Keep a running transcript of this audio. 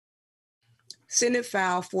Senate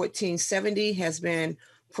File 1470 has been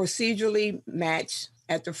procedurally matched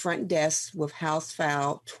at the front desk with House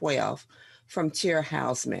File 12 from Chair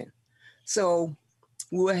Hausman. So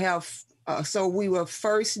we will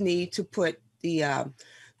first need to put the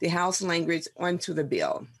House language onto the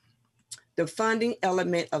bill. The funding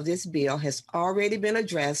element of this bill has already been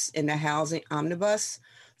addressed in the Housing Omnibus,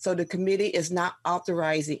 so the committee is not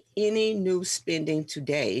authorizing any new spending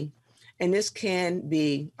today, and this can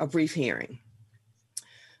be a brief hearing.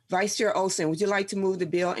 Vice Chair Olson, would you like to move the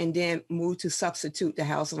bill and then move to substitute the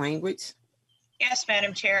House language? Yes,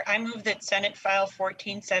 Madam Chair. I move that Senate File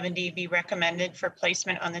 1470 be recommended for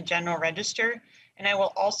placement on the General Register, and I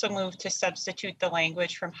will also move to substitute the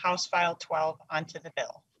language from House File 12 onto the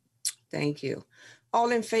bill. Thank you.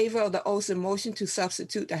 All in favor of the Olson motion to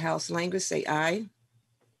substitute the House language, say aye.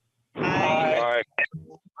 Aye.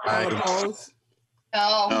 All opposed?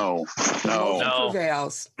 No. Motion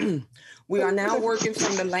prevails. We are now working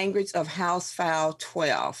from the language of House File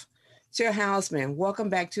 12. Chair Hausman, welcome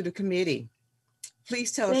back to the committee.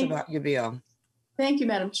 Please tell us about your bill. Thank you,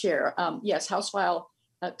 Madam Chair. Yes, House File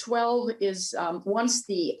 12 is once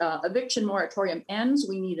the eviction moratorium ends,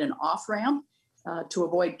 we need an off-ramp. To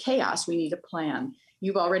avoid chaos, we need a plan.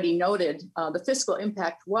 You've already noted the fiscal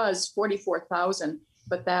impact was $44,000,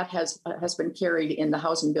 but that has been carried in the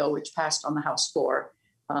housing bill, which passed on the House floor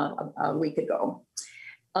a week ago.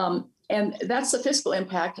 And that's the fiscal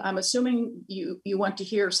impact. I'm assuming you want to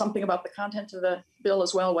hear something about the content of the bill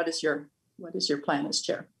as well. What is your plan as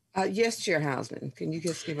chair? Yes, Chair Hausman. Can you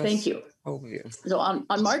just give us Thank you. An overview? So on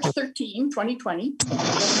March 13, 2020,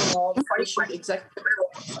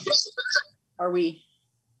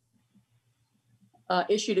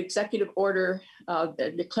 issued executive order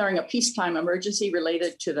declaring a peacetime emergency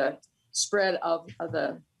related to the spread of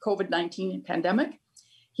the COVID-19 pandemic.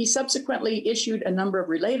 He subsequently issued a number of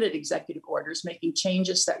related executive orders making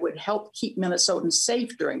changes that would help keep Minnesotans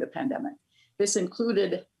safe during the pandemic. This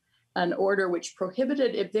included an order which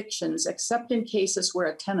prohibited evictions except in cases where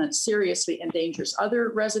a tenant seriously endangers other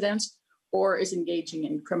residents or is engaging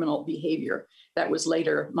in criminal behavior. That was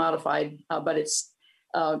later modified, but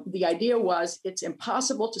the idea was it's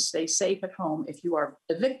impossible to stay safe at home if you are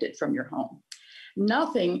evicted from your home.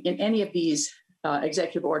 Nothing in any of these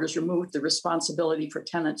executive orders removed the responsibility for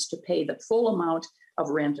tenants to pay the full amount of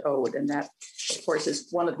rent owed. And that, of course, is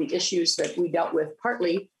one of the issues that we dealt with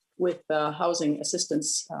partly with housing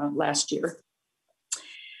assistance last year.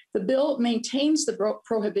 The bill maintains the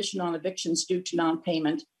prohibition on evictions due to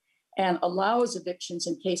non-payment and allows evictions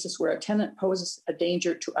in cases where a tenant poses a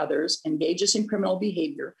danger to others, engages in criminal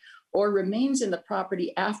behavior, or remains in the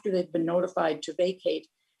property after they've been notified to vacate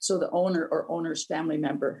so the owner or owner's family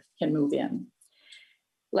member can move in.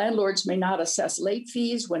 Landlords may not assess late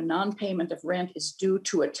fees when non-payment of rent is due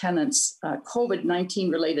to a tenant's COVID-19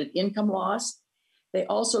 related income loss. They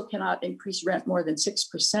also cannot increase rent more than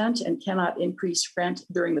 6% and cannot increase rent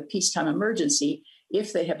during the peacetime emergency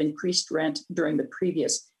if they have increased rent during the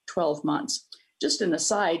previous 12 months. Just an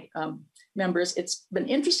aside, members, it's been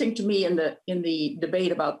interesting to me in the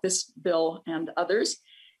debate about this bill and others.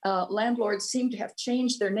 Landlords seem to have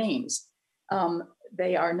changed their names.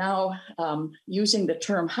 They are now using the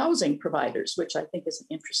term housing providers, which I think is an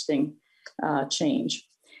interesting change.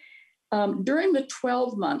 During the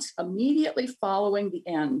 12 months immediately following the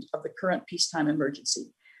end of the current peacetime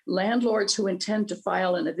emergency, landlords who intend to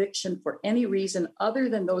file an eviction for any reason other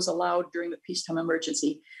than those allowed during the peacetime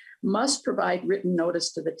emergency must provide written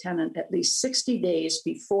notice to the tenant at least 60 days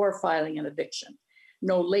before filing an eviction.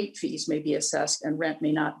 No late fees may be assessed and rent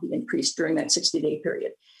may not be increased during that 60-day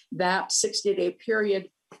period. That 60-day period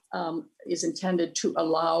is intended to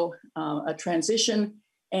allow a transition,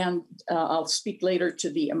 and I'll speak later to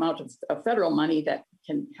the amount of federal money that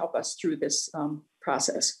can help us through this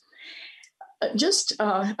process. Just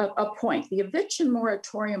a point, the eviction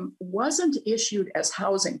moratorium wasn't issued as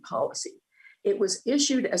housing policy. It was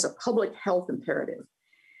issued as a public health imperative.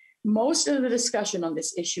 Most of the discussion on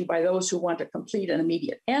this issue by those who want a complete and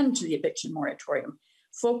immediate end to the eviction moratorium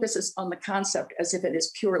focuses on the concept as if it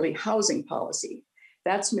is purely housing policy.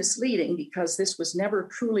 That's misleading because this was never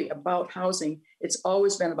truly about housing. It's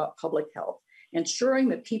always been about public health, ensuring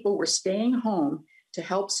that people were staying home to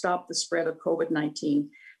help stop the spread of COVID-19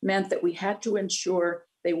 meant that we had to ensure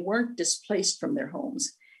they weren't displaced from their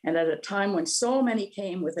homes. And at a time when so many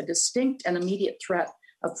came with a distinct and immediate threat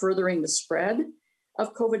of furthering the spread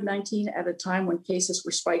of COVID-19 at a time when cases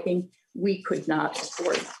were spiking, we could not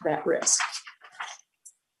afford that risk.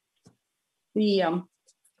 The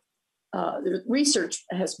research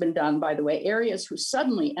has been done, by the way. Areas who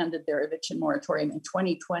suddenly ended their eviction moratorium in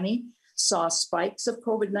 2020 saw spikes of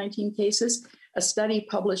COVID-19 cases. A study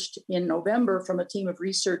published in November from a team of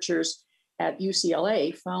researchers at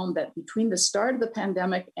UCLA found that between the start of the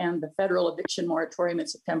pandemic and the federal eviction moratorium in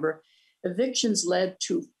September, evictions led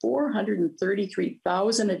to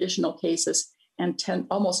 433,000 additional cases and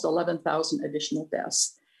almost 11,000 additional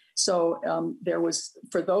deaths. So there was,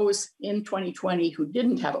 for those in 2020 who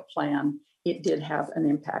didn't have a plan, it did have an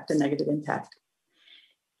impact, a negative impact.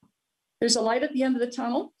 There's a light at the end of the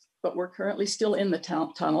tunnel, but we're currently still in the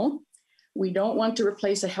tunnel. We don't want to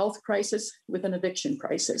replace a health crisis with an eviction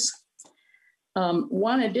crisis.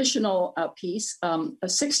 One additional piece, a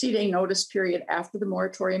 60-day notice period after the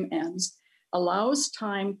moratorium ends allows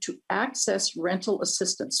time to access rental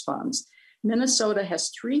assistance funds. Minnesota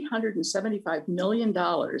has $375 million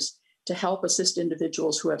to help assist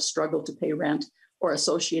individuals who have struggled to pay rent or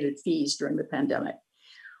associated fees during the pandemic.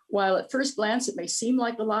 While at first glance, it may seem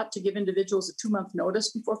like a lot to give individuals a 2-month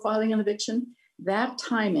notice before filing an eviction, that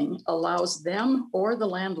timing allows them or the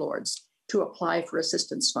landlords to apply for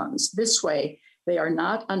assistance funds. This way, they are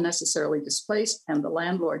not unnecessarily displaced and the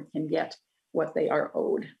landlord can get what they are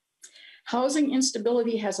owed. Housing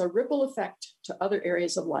instability has a ripple effect to other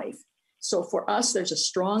areas of life. So for us, there's a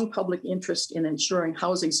strong public interest in ensuring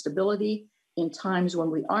housing stability in times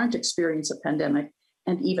when we aren't experiencing a pandemic,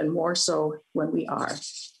 and even more so when we are.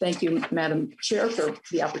 Thank you, Madam Chair, for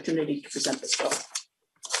the opportunity to present this bill.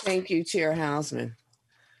 Thank you, Chair Hausman.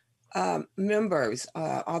 Members,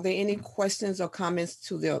 are there any questions or comments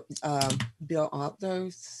to the bill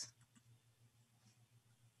authors?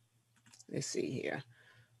 Let's see here.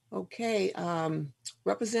 Okay,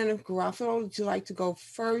 Representative Garofalo, would you like to go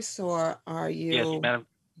first, or are you? Yes,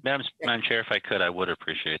 Madam Chair, if I could, I would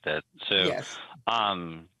appreciate that. So, yes.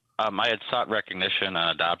 I had sought recognition on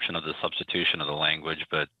adoption of the substitution of the language,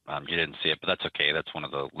 but you didn't see it. But that's okay. That's one of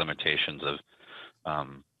the limitations of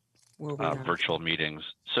virtual meetings.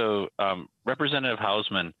 So, Representative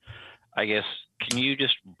Hausman, I guess, can you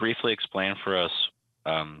just briefly explain for us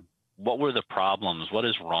what were the problems? What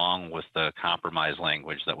is wrong with the compromise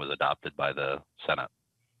language that was adopted by the Senate?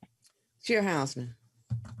 Chair Hausman.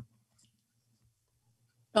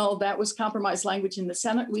 Well, that was compromise language in the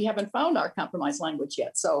Senate. We haven't found our compromise language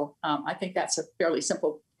yet. So I think that's a fairly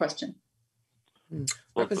simple question.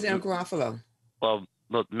 Representative Garofalo. Well,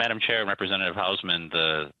 Madam Chair and Representative Hausman,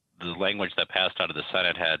 the language that passed out of the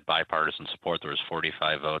Senate had bipartisan support. There was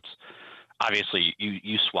 45 votes. Obviously,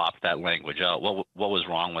 you swapped that language out. What was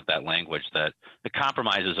wrong with that language? That the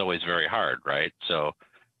compromise is always very hard, right? So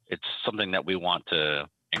it's something that we want to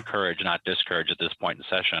encourage, not discourage at this point in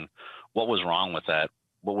session. What was wrong with that?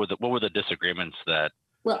 What were the disagreements that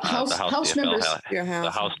the House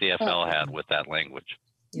DFL had with that language?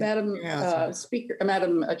 Madam Speaker,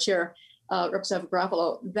 Madam Chair, Representative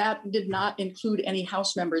Garofalo, that did not include any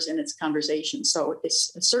House members in its conversation. So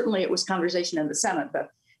certainly it was conversation in the Senate, but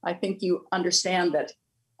I think you understand that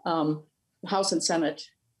House and Senate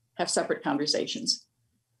have separate conversations.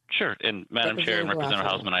 Sure, and Madam Chair and Representative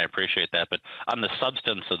Hausman, I appreciate that. But on the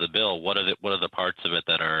substance of the bill, what are the parts of it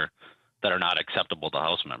that are not acceptable to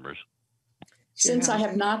House members? Since I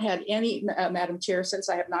have not had any, Madam Chair, since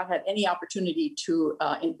I have not had any opportunity to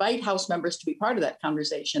invite House members to be part of that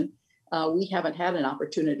conversation, we haven't had an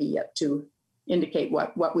opportunity yet to indicate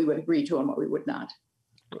what we would agree to and what we would not.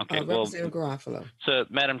 Okay, Representative Garofalo. So,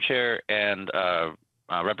 Madam Chair and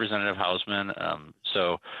Representative Hausman,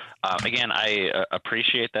 again, I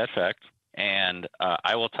appreciate that fact, and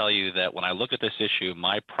I will tell you that when I look at this issue,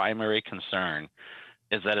 my primary concern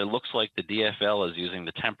is that it looks like the DFL is using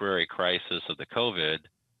the temporary crisis of the COVID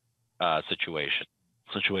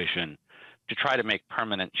situation to try to make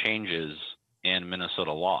permanent changes in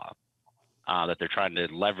Minnesota law, that they're trying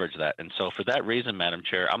to leverage that. And so for that reason, Madam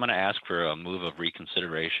Chair, I'm going to ask for a move of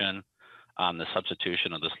reconsideration on the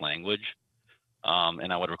substitution of this language.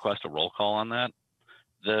 And I would request a roll call on that.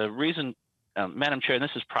 The reason, Madam Chair, and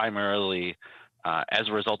this is primarily as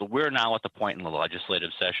a result of, we're now at the point in the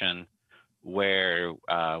legislative session where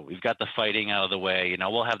we've got the fighting out of the way. You know,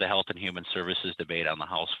 we'll have the Health and Human Services debate on the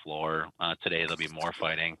House floor. Today, there'll be more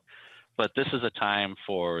fighting. But this is a time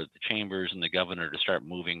for the chambers and the governor to start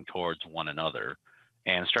moving towards one another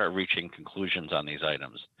and start reaching conclusions on these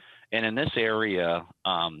items. And in this area,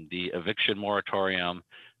 the eviction moratorium,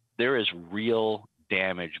 there is real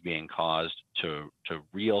damage being caused to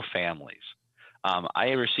real families. I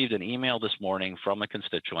received an email this morning from a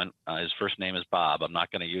constituent. His first name is Bob. I'm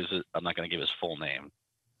not going to use it. I'm not going to give his full name.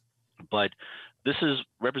 But this is,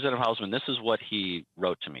 Representative Hausman, this is what he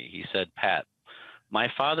wrote to me. He said, Pat, my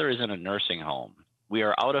father is in a nursing home. We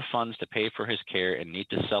are out of funds to pay for his care and need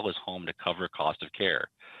to sell his home to cover cost of care.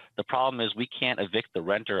 The problem is we can't evict the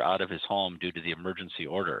renter out of his home due to the emergency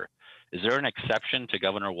order. Is there an exception to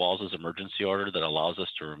Governor Walz's emergency order that allows us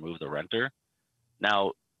to remove the renter?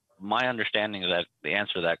 Now, my understanding of that, the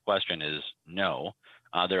answer to that question is no.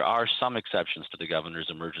 There are some exceptions to the governor's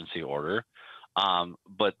emergency order,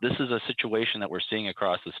 but this is a situation that we're seeing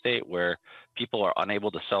across the state where people are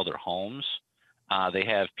unable to sell their homes. They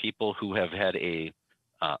have people who have had a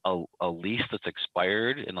lease that's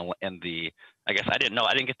expired I guess I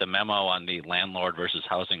didn't get the memo on the landlord versus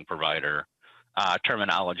housing provider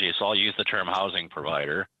terminology, so I'll use the term housing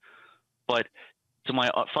provider. But to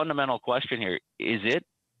my fundamental question here, is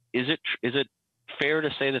it fair to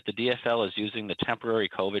say that the DFL is using the temporary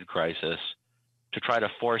COVID crisis to try to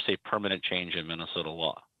force a permanent change in Minnesota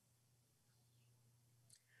law?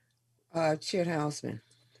 Chair Hausman.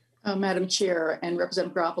 Madam Chair and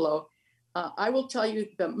Representative Garofalo, I will tell you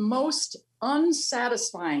the most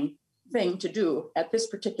unsatisfying thing to do at this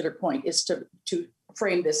particular point is to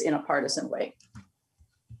frame this in a partisan way.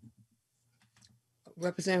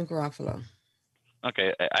 Representative Garofalo.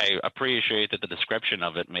 Okay, I appreciate that the description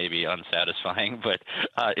of it may be unsatisfying, but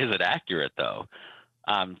is it accurate though?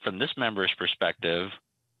 From this member's perspective,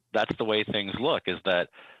 that's the way things look, is that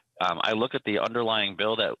I look at the underlying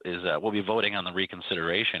bill that is, we'll be voting on the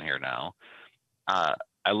reconsideration here now.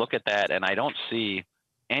 I look at that and I don't see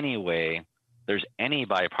any way there's any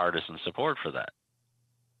bipartisan support for that.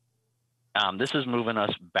 This is moving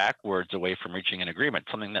us backwards away from reaching an agreement,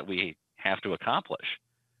 something that we have to accomplish.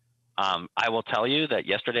 I will tell you that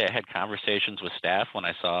yesterday I had conversations with staff when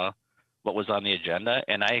I saw what was on the agenda,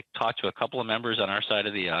 and I talked to a couple of members on our side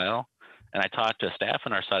of the aisle, and I talked to staff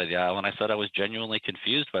on our side of the aisle, and I said I was genuinely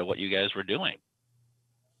confused by what you guys were doing.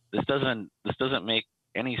 This doesn't make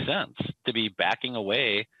any sense to be backing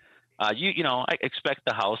away. You know, I expect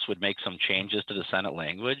the House would make some changes to the Senate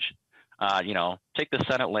language. You know, take the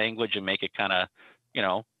Senate language and make it kind of, you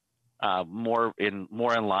know, more in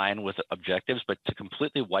line with objectives, but to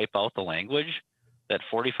completely wipe out the language that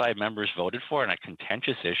 45 members voted for in a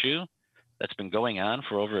contentious issue that's been going on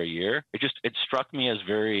for over a year, it struck me as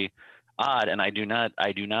very odd, and I do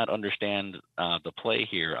not understand the play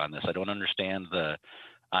here on this. I don't understand the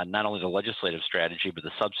not only the legislative strategy but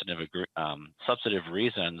the substantive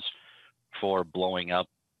reasons for blowing up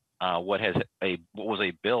what was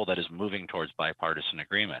a bill that is moving towards bipartisan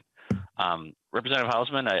agreement. Representative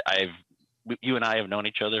Hausman, you and I have known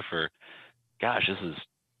each other for, gosh, it's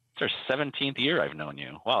our 17th year I've known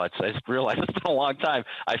you. Wow, I realize it's been a long time.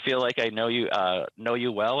 I feel like I know you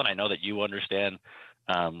well, and I know that you understand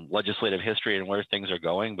legislative history and where things are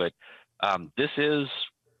going. But this is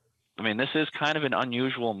kind of an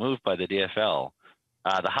unusual move by the DFL,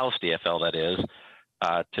 the House DFL, that is,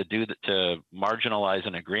 to marginalize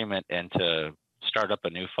an agreement and to start up a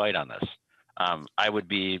new fight on this. I would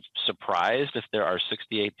be surprised if there are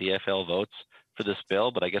 68 DFL votes for this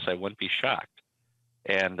bill, but I guess I wouldn't be shocked.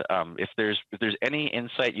 And if there's any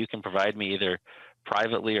insight you can provide me, either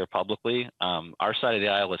privately or publicly, our side of the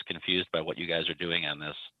aisle is confused by what you guys are doing on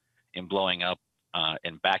this, in blowing up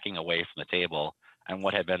and backing away from the table and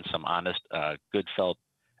what have been some honest, good felt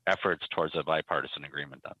efforts towards a bipartisan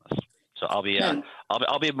agreement on this. So I'll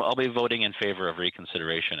be voting in favor of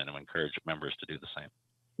reconsideration, and encourage members to do the same.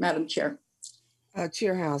 Madam Chair.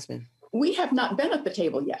 Chair Hausman. We have not been at the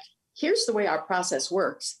table yet. Here's the way our process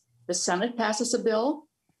works. The Senate passes a bill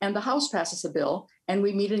and the House passes a bill, and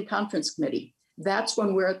we meet in conference committee. That's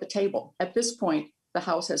when we're at the table. At this point, the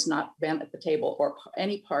House has not been at the table or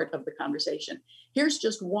any part of the conversation. Here's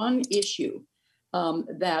just one issue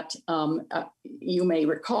that you may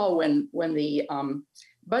recall when the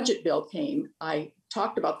budget bill came. I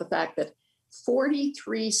talked about the fact that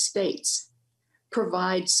 43 states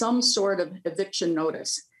provide some sort of eviction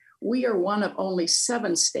notice. We are one of only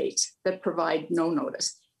 7 states that provide no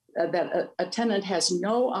notice, that a tenant has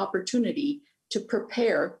no opportunity to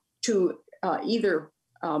prepare to either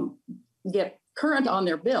get current on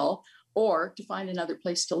their bill or to find another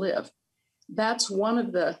place to live. That's one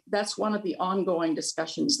of the ongoing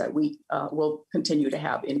discussions that we will continue to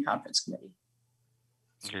have in conference committee.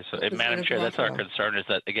 Okay, so Madam Chair, that's our concern, is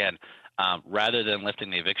that, again, rather than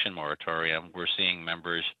lifting the eviction moratorium, we're seeing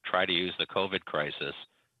members try to use the COVID crisis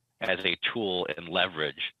as a tool and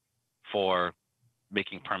leverage for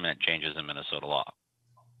making permanent changes in Minnesota law.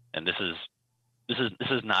 And this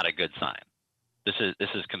is not a good sign. This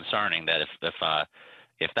is concerning, that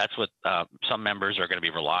if that's what some members are going to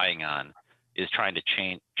be relying on, is trying to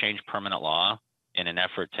change permanent law in an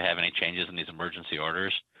effort to have any changes in these emergency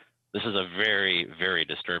orders. This is a very, very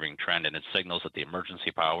disturbing trend, and it signals that the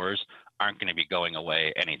emergency powers aren't going to be going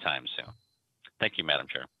away anytime soon. Thank you, Madam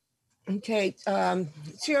Chair. Okay,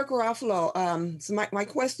 Chair Garofalo, so my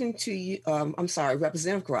question to you, I'm sorry,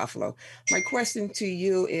 Representative Garofalo, my question to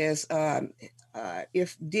you is,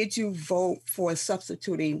 did you vote for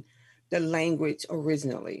substituting the language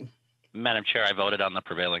originally? Madam Chair, I voted on the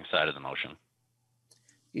prevailing side of the motion.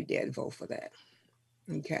 You did vote for that.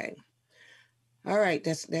 Okay. All right,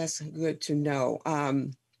 that's good to know.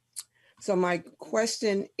 So my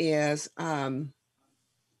question is,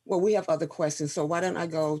 well, we have other questions, so why don't I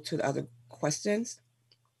go to the other questions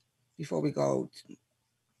before we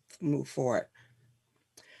move forward?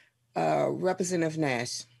 Representative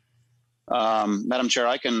Nash. Madam Chair,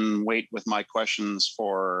 I can wait with my questions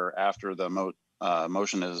for after the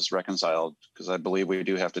motion is reconciled, because I believe we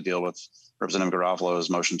do have to deal with Representative Garofalo's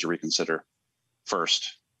motion to reconsider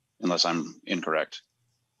first, unless I'm incorrect.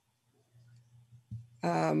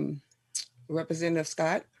 Representative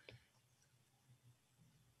Scott.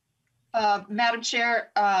 Madam Chair,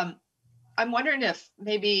 I'm wondering if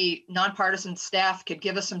maybe nonpartisan staff could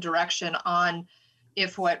give us some direction on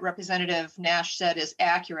if what Representative Nash said is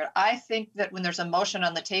accurate. I think that when there's a motion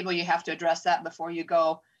on the table, you have to address that before you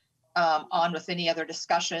go on with any other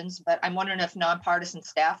discussions. But I'm wondering if nonpartisan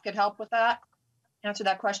staff could help with that. Answer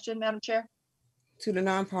that question, Madam Chair. To the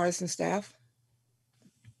nonpartisan staff,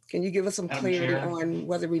 can you give us some clarity on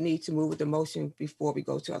whether we need to move with the motion before we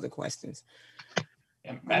go to other questions?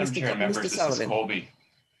 Yeah, Madam Chair, members, this is Colby,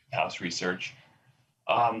 House Research.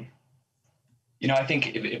 You know, I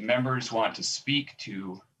think if members want to speak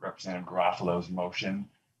to Representative Garofalo's motion,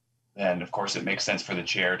 then of course it makes sense for the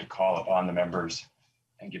chair to call upon the members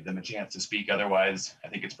and give them a chance to speak. Otherwise, I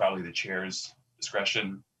think it's probably the chair's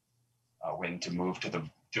discretion when to move to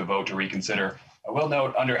a vote to reconsider. I will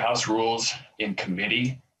note under House rules in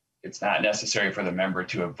committee, it's not necessary for the member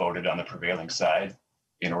to have voted on the prevailing side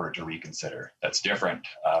in order to reconsider. That's different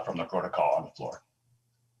from the protocol on the floor.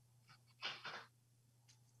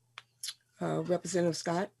 Representative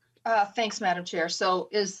Scott. Thanks, Madam Chair. So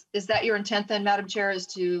is that your intent then, Madam Chair, is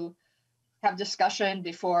to have discussion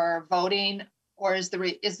before voting, or is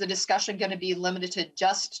the discussion going to be limited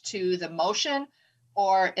just to the motion,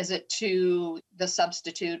 or is it to the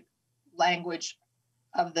substitute language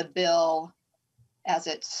of the bill as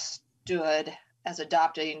it stood as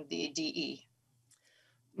adopting the DE?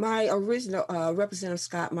 My original, Representative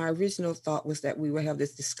Scott, my original thought was that we would have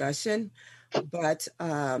this discussion, but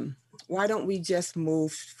why don't we just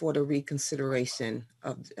move for the reconsideration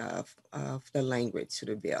of the language to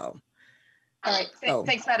the bill? All right,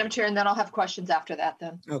 thanks, Madam Chair, and then I'll have questions after that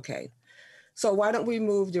then. Okay, so why don't we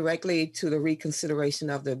move directly to the reconsideration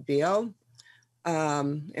of the bill?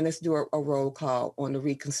 And let's do a roll call on the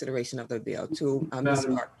reconsideration of the bill to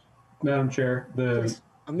Madam Chair, the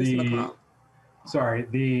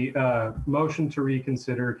motion to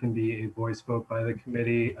reconsider can be a voice vote by the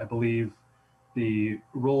committee. I believe the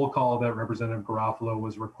roll call that Representative Garofalo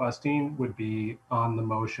was requesting would be on the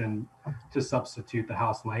motion to substitute the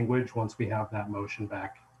House language once we have that motion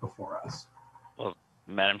back before us. Well,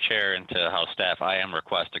 Madam Chair and to House staff, I am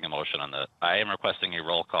requesting a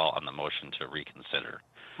roll call on the motion to reconsider.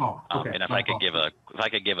 Oh, okay. And if I could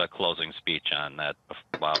give a closing speech on that,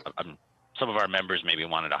 well, some of our members maybe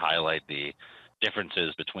wanted to highlight the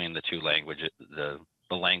differences between the two languages, the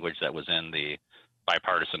language that was in the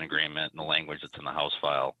bipartisan agreement and the language that's in the House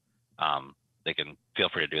file. They can feel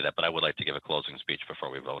free to do that, but I would like to give a closing speech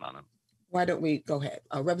before we vote on it. Why don't we go ahead?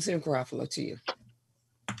 Representative Garofalo, to you.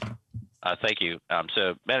 Thank you.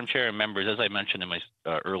 So, Madam Chair and members, as I mentioned in my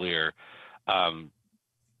earlier,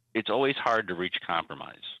 it's always hard to reach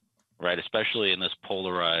compromise, right? Especially in this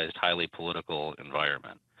polarized, highly political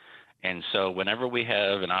environment. And so whenever we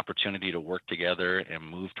have an opportunity to work together and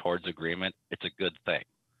move towards agreement, it's a good thing.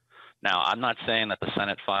 Now, I'm not saying that the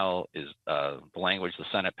Senate file is, the language the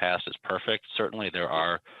Senate passed is perfect. Certainly there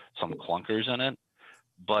are some clunkers in it,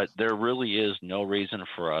 but there really is no reason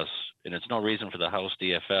for us, and it's no reason for the House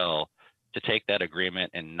DFL to take that agreement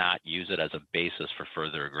and not use it as a basis for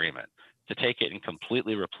further agreement. To take it and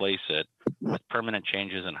completely replace it with permanent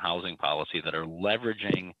changes in housing policy that are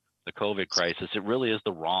leveraging the COVID crisis, it really is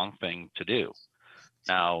the wrong thing to do.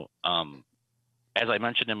 Now, as I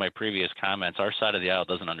mentioned in my previous comments, our side of the aisle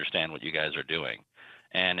doesn't understand what you guys are doing.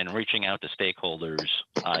 And in reaching out to stakeholders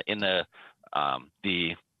in the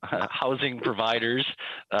housing providers,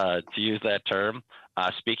 to use that term,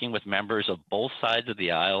 speaking with members of both sides of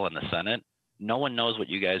the aisle in the Senate, no one knows what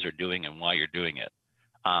you guys are doing and why you're doing it.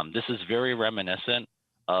 This is very reminiscent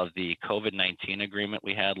of the COVID-19 agreement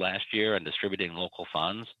we had last year on distributing local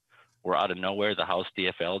funds, where out of nowhere, the House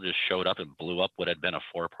DFL just showed up and blew up what had been a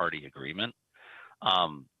four-party agreement.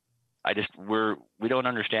 we don't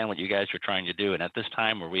understand what you guys are trying to do. And at this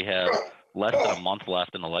time where we have less than a month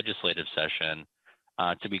left in the legislative session,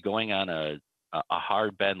 to be going on a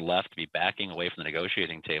hard bend left, to be backing away from the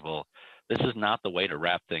negotiating table, this is not the way to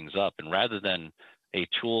wrap things up. And rather than a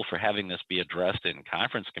tool for having this be addressed in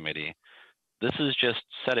conference committee, this is just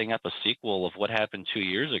setting up a sequel of what happened 2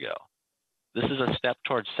 years ago. This is a step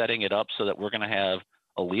towards setting it up so that we're going to have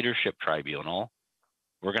a leadership tribunal.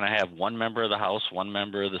 We're going to have one member of the House, one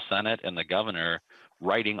member of the Senate, and the governor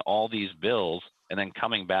writing all these bills and then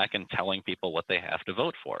coming back and telling people what they have to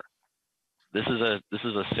vote for. This is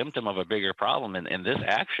a symptom of a bigger problem, and this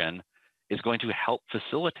action is going to help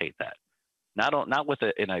facilitate that. Not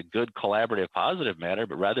in a good collaborative positive manner,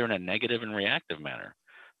 but rather in a negative and reactive manner.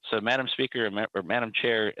 So Madam Speaker or Madam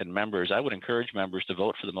Chair and members, I would encourage members to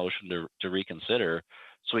vote for the motion to reconsider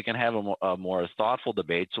so we can have a more thoughtful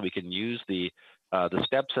debate, so we can use the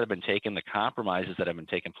steps that have been taken, the compromises that have been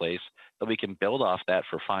taking place, that we can build off that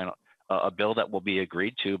for a bill that will be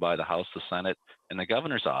agreed to by the House, the Senate, and the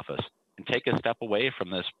governor's office, and take a step away from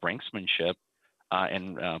this brinksmanship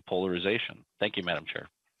and polarization. Thank you, Madam Chair.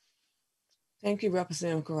 Thank you,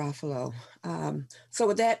 Representative Garofalo. So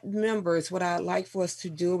with that, members, what I'd like for us to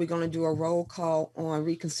do, we're going to do a roll call on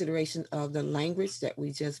reconsideration of the language that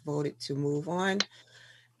we just voted to move on.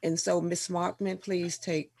 And so Ms. Markman, please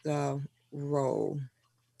take the roll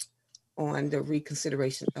on the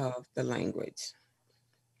reconsideration of the language.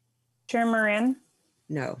 Chair Moran?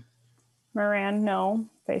 No. Moran, no.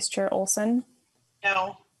 Vice Chair Olson?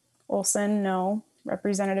 No. Olson, no.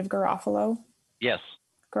 Representative Garofalo? Yes.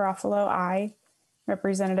 Garofalo, aye.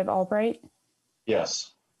 Representative Albright?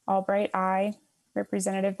 Yes. Albright, aye.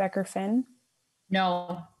 Representative Becker-Finn?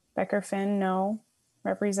 No. Becker-Finn, no.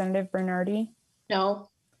 Representative Bernardi? No.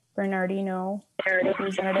 Bernardi, no.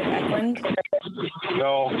 Representative Eklund?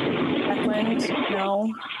 No. Eklund,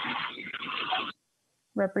 no.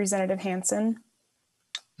 Representative Hansen?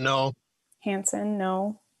 No. Hansen,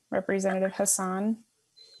 no. Representative Hassan?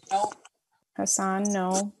 No. Hassan,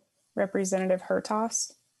 no. Representative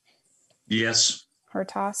Hertas? Yes.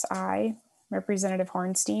 Hertas, aye. Representative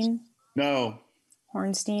Hornstein? No.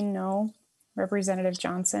 Hornstein, no. Representative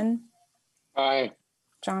Johnson? Aye.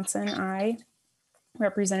 Johnson, aye.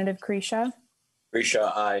 Representative Kresha? Risha,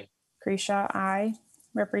 aye. Kresha, aye.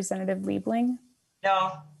 Representative Liebling?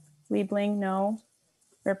 No. Liebling, no.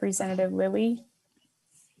 Representative Lilly?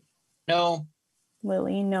 No.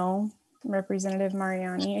 Lilly, no. Representative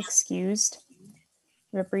Mariani, excused.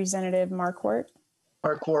 Representative Marquardt?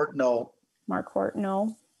 Marquardt, no. Marquardt,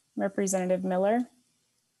 no. Representative Miller?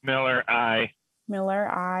 Miller, aye. Miller,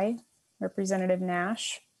 aye. Representative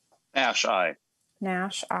Nash? Nash, aye.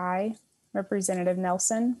 Nash, aye. Representative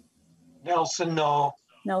Nelson? Nelson, no.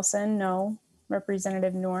 Nelson, no.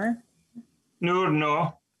 Representative Noor? Noor,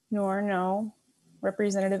 no. Noor, no.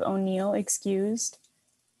 Representative O'Neill, excused.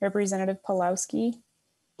 Representative Pulowski?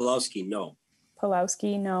 Pulowski, no.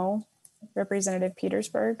 Pulowski, no. Representative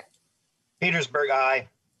Petersburg? Petersburg, aye.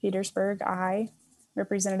 Petersburg, aye.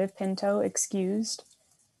 Representative Pinto, excused.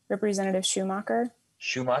 Representative Schumacher?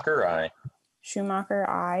 Schumacher, aye. Schumacher,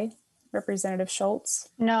 aye. Representative Schultz?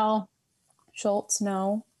 No. Schultz,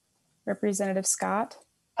 no. Representative Scott?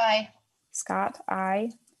 Aye. Scott,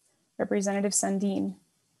 aye. Representative Sundin?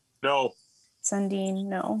 No. Sundin,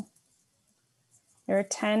 no. There are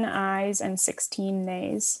 10 ayes and 16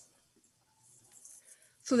 nays.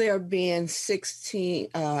 So there being 10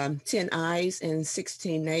 ayes and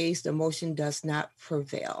 16 nays, the motion does not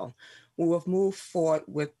prevail. We will move forward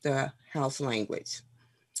with the House language.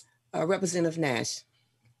 Representative Nash.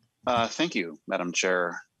 Thank you, Madam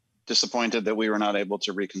Chair. Disappointed that we were not able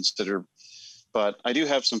to reconsider, but I do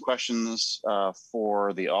have some questions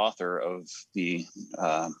for the author of the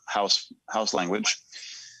House language.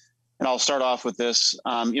 And I'll start off with this.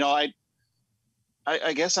 I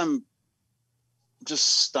guess I'm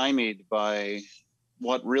just stymied by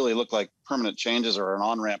what really look like permanent changes or an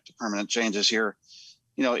on-ramp to permanent changes here.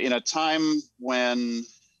 In a time when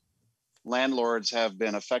landlords have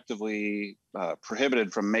been effectively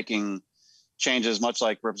prohibited from making changes, much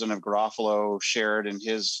like Representative Garofalo shared in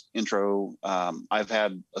his intro. I've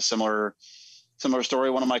had a similar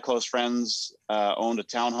story. One of my close friends owned a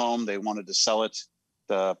townhome. They wanted to sell it.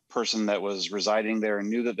 The person that was residing there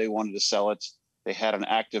knew that they wanted to sell it. They had an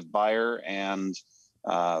active buyer, and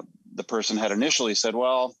the person had initially said,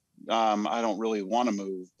 well, I don't really want to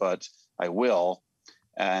move, but I will.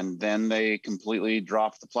 And then they completely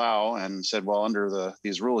dropped the plow and said, well, under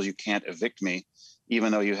these rules, you can't evict me,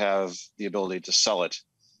 even though you have the ability to sell it.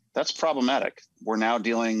 That's problematic. We're now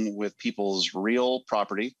dealing with people's real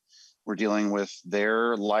property. We're dealing with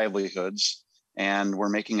their livelihoods. and we're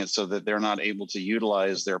making it so that they're not able to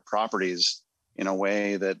utilize their properties in a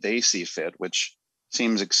way that they see fit, which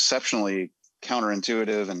seems exceptionally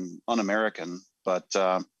counterintuitive and un-American. But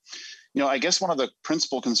I guess one of the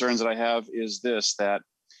principal concerns that I have is this, that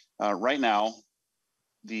right now,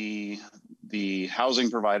 the housing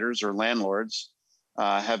providers or landlords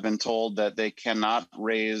have been told that they cannot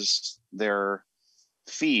raise their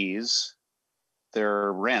fees,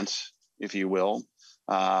 their rent, if you will.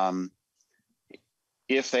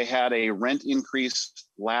 If they had a rent increase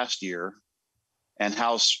last year, and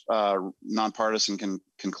House nonpartisan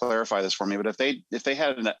can clarify this for me, but if they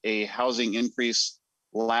had a housing increase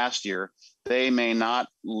last year, they may not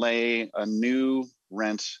lay a new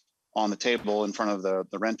rent on the table in front of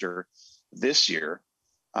the renter this year.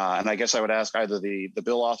 And I guess I would ask either the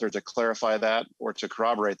bill author to clarify that or to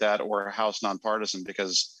corroborate that, or House nonpartisan,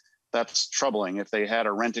 because that's troubling. If they had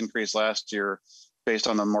a rent increase last year, based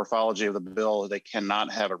on the morphology of the bill, they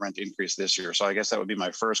cannot have a rent increase this year. So I guess that would be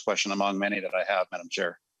my first question among many that I have, Madam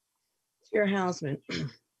Chair. Chair Hausman.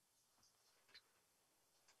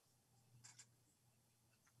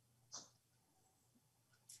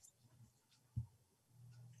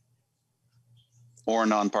 Or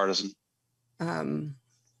nonpartisan. Can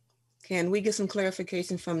we get some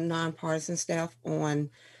clarification from nonpartisan staff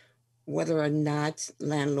on whether or not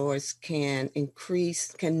landlords cannot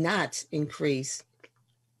increase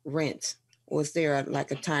rent? Or is there like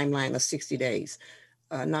a timeline of 60 days?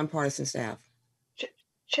 Nonpartisan staff.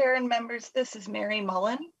 Chair and members, this is Mary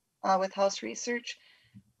Mullen with House Research.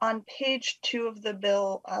 On page 2 of the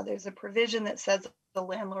bill, there's a provision that says the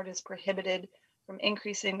landlord is prohibited from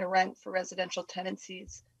increasing the rent for residential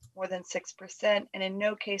tenancies more than 6%, and in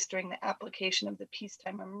no case during the application of the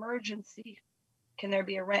peacetime emergency can there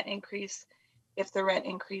be a rent increase if the rent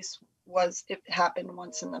increase happened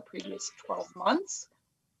once in the previous 12 months.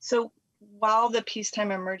 So while the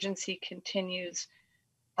peacetime emergency continues,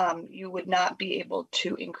 you would not be able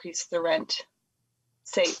to increase the rent,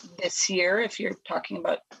 say this year, if you're talking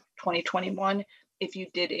about 2021, if you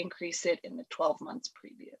did increase it in the 12 months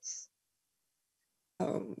previous.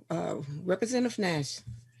 Representative Nash.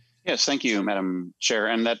 Yes, thank you, Madam Chair.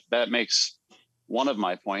 And that makes one of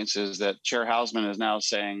my points, is that Chair Hausman is now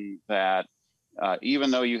saying that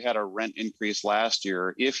even though you had a rent increase last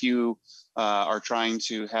year, if you are trying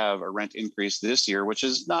to have a rent increase this year, which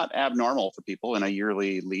is not abnormal for people in a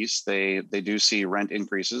yearly lease, they do see rent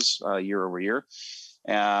increases year over year,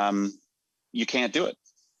 you can't do it.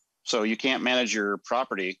 So you can't manage your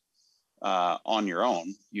property on your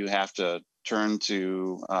own. You have to turn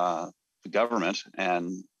to the government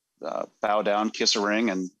and bow down, kiss a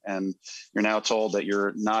ring, and you're now told that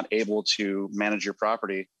you're not able to manage your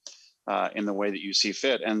property in the way that you see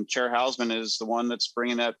fit. And Chair Hausman is the one that's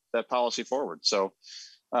bringing that policy forward. So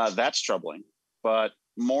that's troubling. But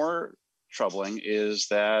more troubling is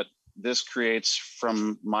that this creates,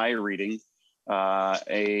 from my reading,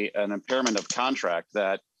 an impairment of contract,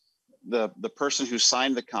 that the person who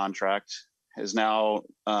signed the contract is now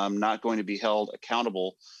not going to be held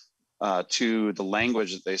accountable to the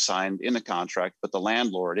language that they signed in the contract, but the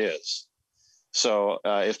landlord is. So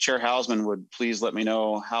if Chair Hausman would please let me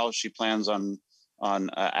know how she plans on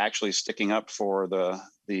actually sticking up for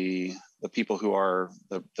the people who are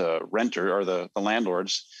the renter or the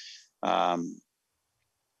landlords.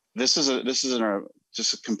 This is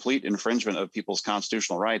just a complete infringement of people's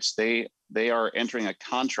constitutional rights. They are entering a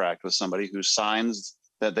contract with somebody who signs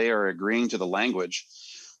that they are agreeing to the language.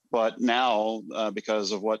 But now,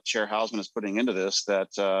 because of what Chair Hausman is putting into this,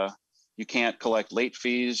 that you can't collect late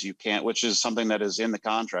fees, which is something that is in the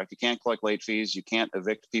contract. You can't collect late fees, you can't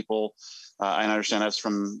evict people. I understand that's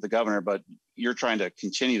from the governor, but you're trying to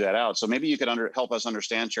continue that out. So maybe you could help us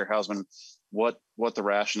understand, Chair Hausman, what the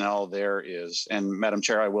rationale there is. And Madam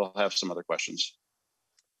Chair, I will have some other questions.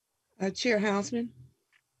 Chair Hausman.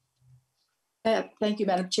 Thank you,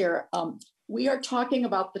 Madam Chair. We are talking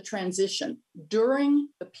about the transition during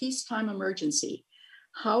the peacetime emergency.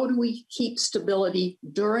 How do we keep stability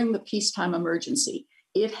during the peacetime emergency?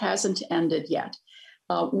 It hasn't ended yet.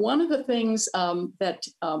 One of the things that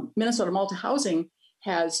Minnesota Multi-Housing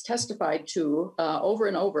has testified to over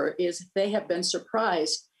and over is they have been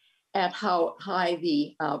surprised at how high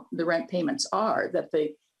the rent payments are, that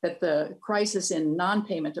the crisis in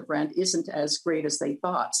non-payment of rent isn't as great as they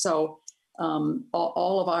thought. So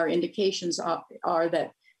all of our indications are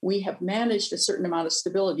that we have managed a certain amount of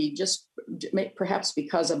stability, just perhaps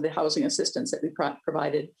because of the housing assistance that we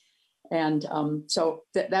provided. And so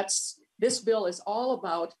this bill is all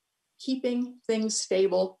about keeping things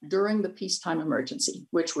stable during the peacetime emergency,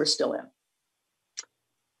 which we're still in.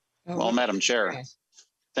 Well, Madam Chair,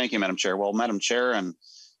 Thank you, Madam Chair. Well, Madam Chair and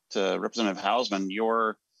to Representative Hausman,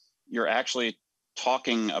 you're actually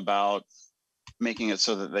talking about making it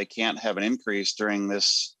so that they can't have an increase during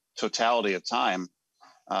this totality of time.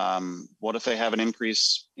 What if they have an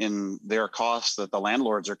increase in their costs that the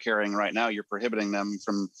landlords are carrying right now? You're prohibiting them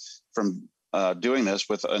from doing this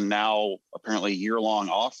with a now apparently year-long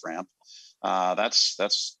off ramp. That's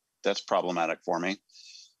problematic for me.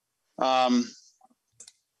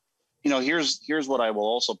 Here's what I will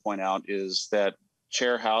also point out is that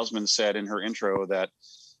Chair Hausman said in her intro that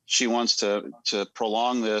she wants to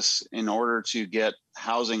prolong this in order to get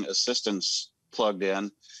housing assistance plugged in,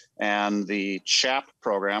 and the CHAP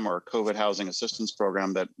program, or COVID Housing Assistance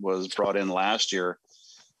Program, that was brought in last year.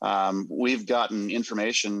 We've gotten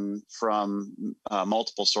information from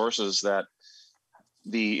multiple sources that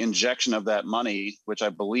the injection of that money, which I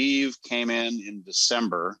believe came in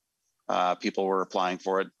December, people were applying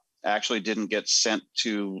for it, actually didn't get sent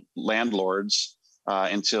to landlords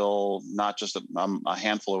until not just a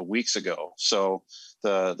handful of weeks ago. So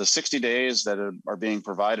the 60 days that are being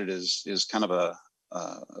provided is kind of a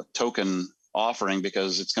token offering,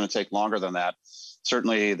 because it's going to take longer than that.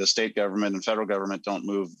 Certainly the state government and federal government don't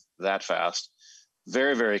move that fast.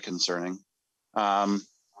 Very, very concerning.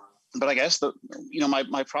 But I guess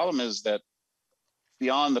my problem is that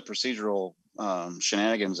beyond the procedural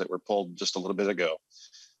shenanigans that were pulled just a little bit ago,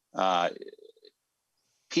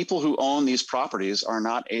 people who own these properties are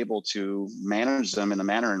not able to manage them in the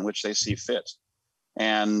manner in which they see fit.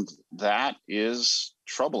 And that is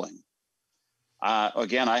troubling.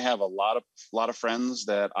 Again, I have a lot of friends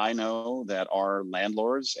that I know that are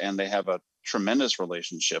landlords, and they have a tremendous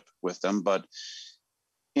relationship with them. But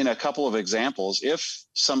in a couple of examples, if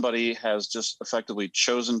somebody has just effectively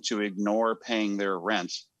chosen to ignore paying their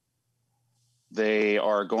rent, they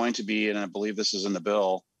are going to be, and I believe this is in the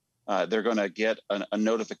bill, they're going to get a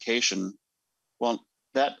notification. Well,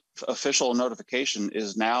 that official notification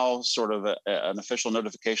is now sort of an official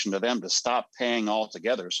notification to them to stop paying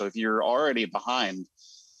altogether. So if you're already behind,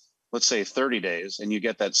 let's say 30 days, and you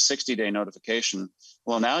get that 60-day notification,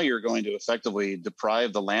 well, now you're going to effectively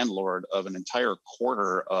deprive the landlord of an entire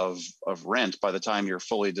quarter of rent by the time you're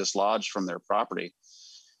fully dislodged from their property.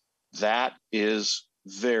 That is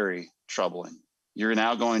very troubling. You're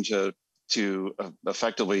now going to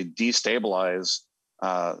effectively destabilize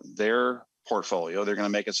their portfolio. They're going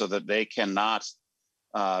to make it so that they cannot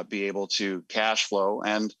be able to cash flow.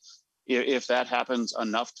 And if that happens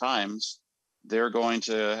enough times, they're going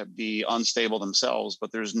to be unstable themselves.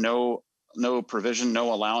 But there's no provision,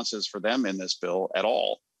 no allowances for them in this bill at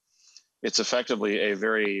all. It's effectively a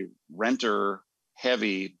very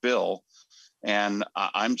renter-heavy bill. And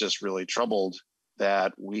I'm just really troubled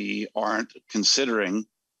that we aren't considering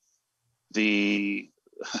the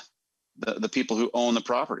people who own the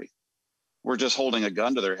property. We're just holding a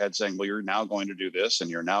gun to their head saying, well, you're now going to do this and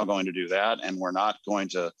you're now going to do that, and we're not going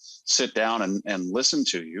to sit down and listen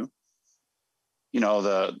to you.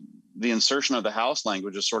 The insertion of the House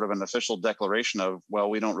language is sort of an official declaration of, well,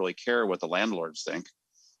 we don't really care what the landlords think,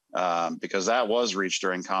 because that was reached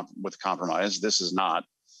with compromise. This is not.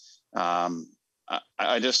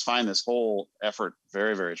 I just find this whole effort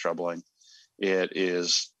very, very troubling. It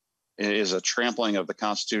is a trampling of the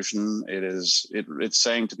Constitution. It's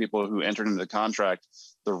saying to people who entered into the contract,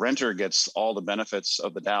 the renter gets all the benefits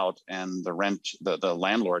of the doubt, and the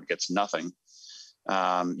landlord gets nothing.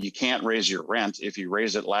 You can't raise your rent. If you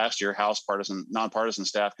raised it last year, nonpartisan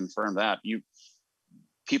staff confirmed that.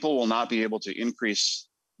 People will not be able to increase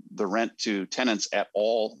the rent to tenants at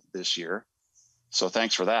all this year. So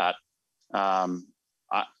thanks for that.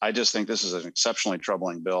 I just think this is an exceptionally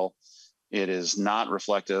troubling bill. It is not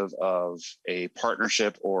reflective of a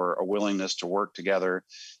partnership or a willingness to work together.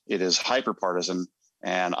 It is hyper-partisan,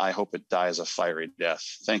 and I hope it dies a fiery death.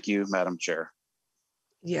 Thank you, Madam Chair.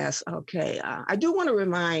 Yes, okay. I do want to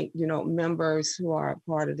remind, members who are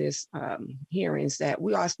part of this hearings that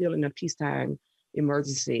we are still in a peacetime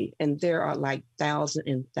emergency, and there are like thousands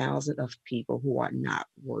and thousands of people who are not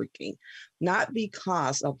working, not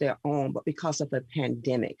because of their own, but because of the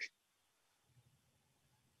pandemic.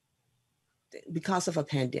 Because of a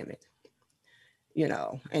pandemic,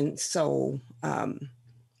 and so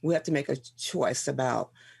we have to make a choice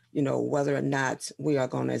about, whether or not we are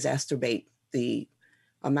going to exacerbate the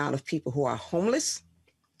amount of people who are homeless.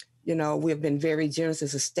 We have been very generous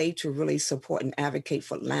as a state to really support and advocate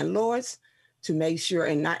for landlords to make sure,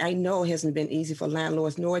 and I know it hasn't been easy for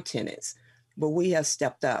landlords nor tenants, but we have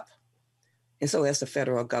stepped up. And so has the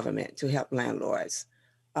federal government to help landlords.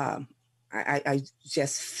 I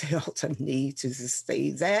just felt a need to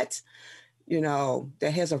say that,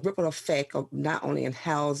 that has a ripple effect of not only in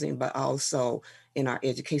housing, but also in our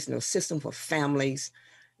educational system for families,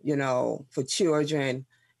 for children.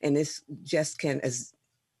 And this just can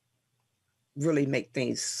really make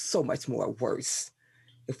things so much more worse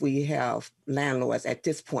if we have landlords at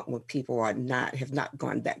this point when people have not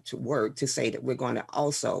gone back to work to say that we're going to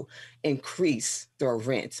also increase their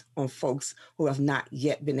rent on folks who have not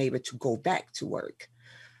yet been able to go back to work.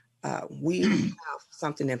 We have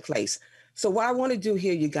something in place. So what I want to do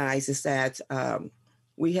here, you guys, is that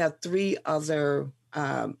we have 3 other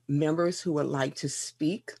members who would like to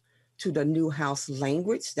speak to the new house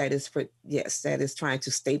language that is trying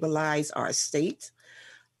to stabilize our state.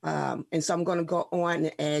 And so I'm going to go on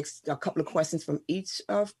and ask a couple of questions from each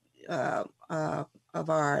of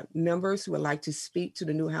our members who would like to speak to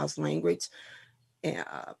the new house language and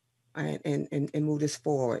move this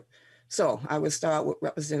forward. So I will start with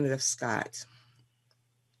Representative Scott.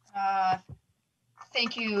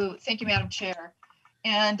 Thank you, Madam Chair.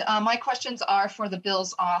 And my questions are for the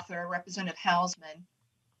bill's author, Representative Hausman.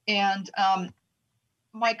 And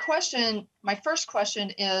my first question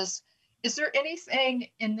is there anything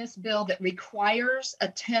in this bill that requires a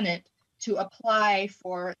tenant to apply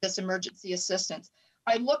for this emergency assistance?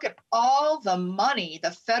 I look at all the money,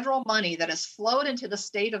 the federal money that has flowed into the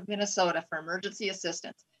state of Minnesota for emergency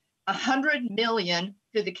assistance, $100 million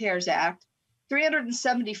through the CARES Act,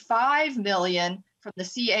 $375 million from the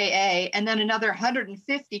CAA, and then another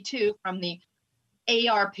 152 from the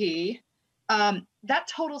ARP. That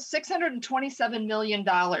totals $627 million.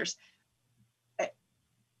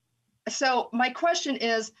 So my question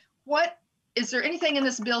is there anything in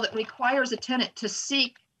this bill that requires a tenant to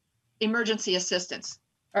seek emergency assistance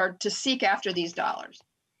or to seek after these dollars?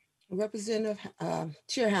 Representative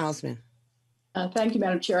Chair Hausman. Thank you,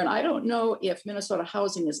 Madam Chair. And I don't know if Minnesota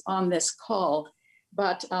Housing is on this call,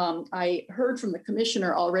 but I heard from the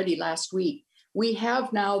commissioner already last week. We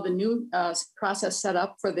have now the new process set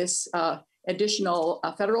up for this additional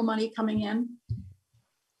federal money coming in.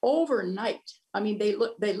 Overnight, I mean, they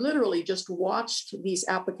literally just watched these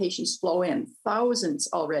applications flow in, thousands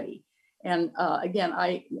already. And again,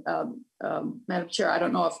 Madam Chair, I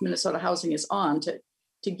don't know if Minnesota Housing is on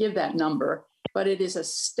to give that number, but it is a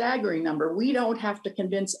staggering number. We don't have to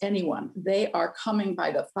convince anyone. They are coming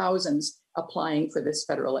by the thousands applying for this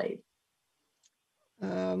federal aid.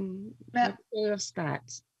 Representative Scott.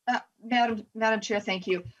 Madam Chair, thank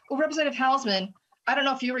you. Well, Representative Hausman, I don't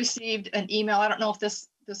know if you received an email. I don't know if this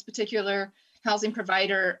particular housing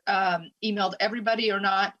provider emailed everybody or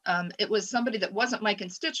not. It was somebody that wasn't my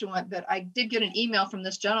constituent, but I did get an email from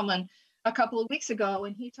this gentleman a couple of weeks ago,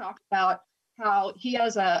 and he talked about how he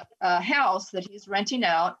has a house that he's renting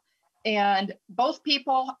out, and both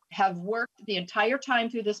people have worked the entire time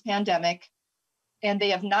through this pandemic, and they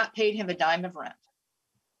have not paid him a dime of rent.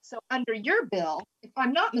 So under your bill, if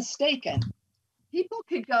I'm not mistaken, people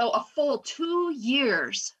could go a full 2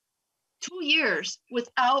 years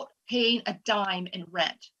without paying a dime in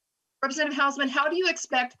rent. Representative Hausman, how do you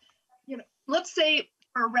expect, let's say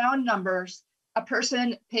for round numbers, a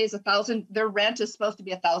person pays $1,000, their rent is supposed to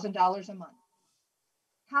be $1,000 a month.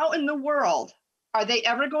 How in the world are they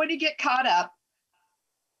ever going to get caught up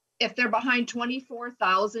if they're behind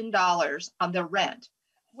 $24,000 on their rent?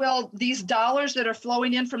 Will these dollars that are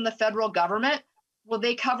flowing in from the federal government, will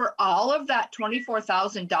they cover all of that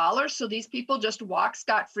 $24,000 so these people just walk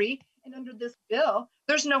scot-free? And under this bill,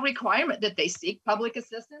 there's no requirement that they seek public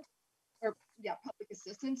assistance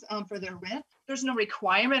for their rent. There's no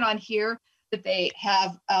requirement on here that they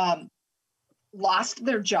have lost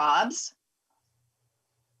their jobs.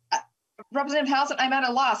 Representative Hausman, I'm at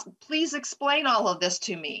a loss. Please explain all of this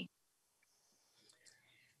to me.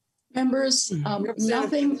 Members,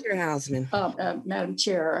 nothing, Madam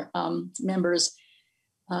Chair, members,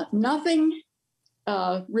 nothing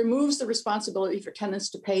removes the responsibility for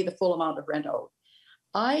tenants to pay the full amount of rent owed.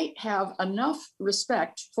 I have enough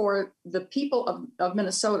respect for the people of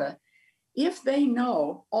Minnesota. If they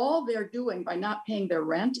know all they're doing by not paying their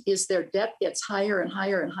rent is their debt gets higher and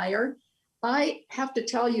higher and higher, I have to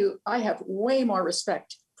tell you, I have way more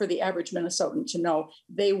respect for the average Minnesotan to know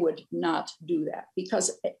they would not do that,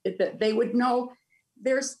 because they would know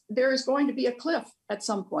there's going to be a cliff at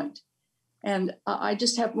some point. And I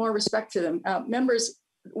just have more respect for them. Members,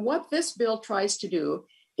 what this bill tries to do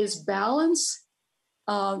is balance,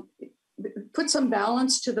 put some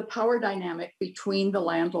balance to the power dynamic between the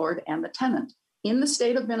landlord and the tenant. In the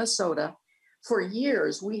state of Minnesota, for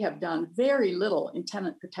years, we have done very little in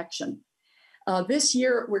tenant protection. This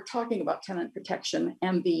year, we're talking about tenant protection,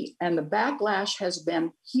 and the backlash has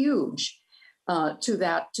been huge.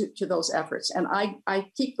 to those efforts. And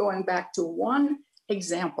I keep going back to one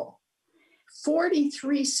example.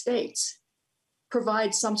 43 states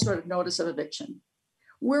provide some sort of notice of eviction.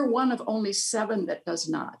 We're one of only 7 that does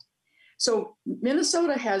not. So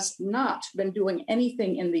Minnesota has not been doing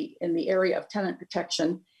anything in the area of tenant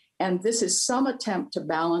protection, and this is some attempt to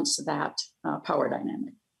balance that power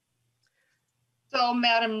dynamic. So,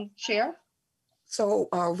 Madam Chair. So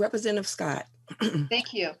Representative Scott.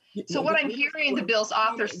 Thank you. So what I'm hearing the bill's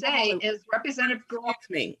author say is Representative.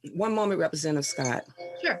 One moment, Representative Scott.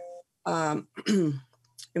 Sure.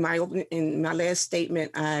 In my last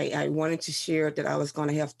statement, I wanted to share that I was going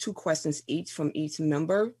to have 2 questions each from each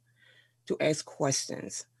member to ask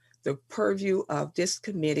questions. The purview of this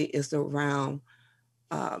committee is around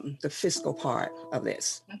the fiscal part of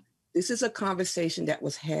this. This is a conversation that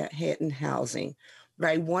was had in housing, but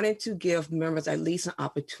I wanted to give members at least an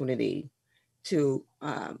opportunity to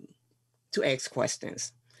ask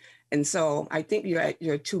questions. And so I think you're at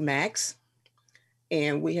your 2 max.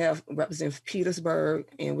 And we have Representative Petersburg,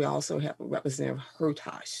 and we also have Representative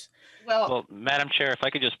Hertosh. Well, Madam Chair, if I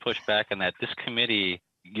could just push back on that, this committee,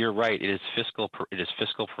 you're right, it is fiscal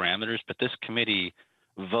parameters, but this committee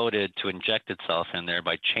voted to inject itself in there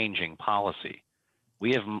by changing policy.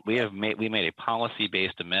 We made a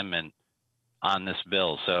policy-based amendment on this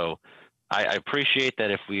bill. So I appreciate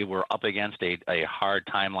that if we were up against a hard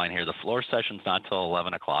timeline here. The floor session's not till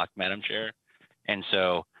 11 o'clock, Madam Chair, and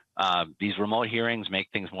so. These remote hearings make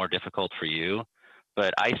things more difficult for you,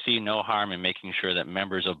 but I see no harm in making sure that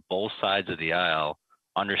members of both sides of the aisle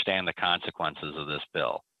understand the consequences of this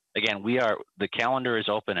bill. Again, the calendar is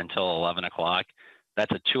open until 11 o'clock.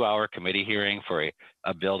 That's a 2-hour committee hearing for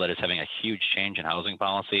a bill that is having a huge change in housing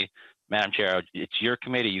policy. Madam Chair, it's your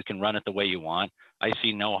committee. You can run it the way you want. I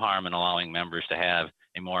see no harm in allowing members to have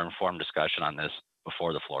a more informed discussion on this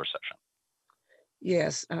before the floor session.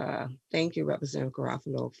 Yes, thank you, Representative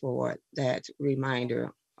Garofalo, for that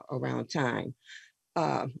reminder around time.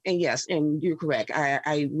 And yes, and you're correct.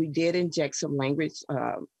 We did inject some language,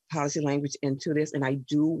 policy language into this, and I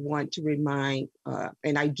do want to remind,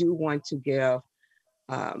 and I do want to give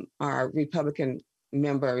our Republican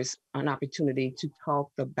members an opportunity to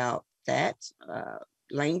talk about that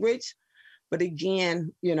language. But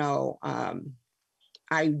again,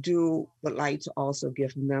 I would like to also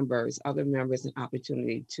give other members an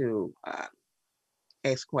opportunity to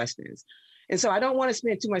ask questions. And so I don't want to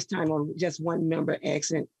spend too much time on just one member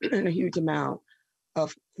asking a huge amount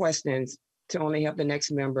of questions to only have the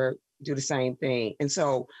next member do the same thing. And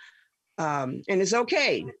so, and it's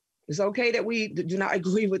okay. It's okay that we do not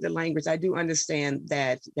agree with the language. I do understand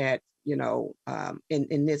that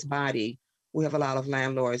in this body, we have a lot of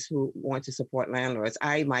landlords who want to support landlords.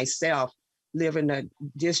 I myself live in a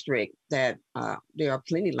district that there are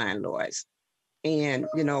plenty of landlords. And,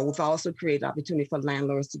 we've also created opportunity for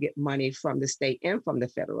landlords to get money from the state and from the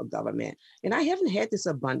federal government. And I haven't had this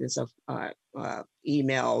abundance of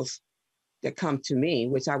emails that come to me,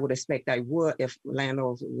 which I would expect I would if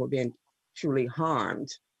landlords were being truly harmed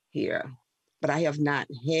here. But I have not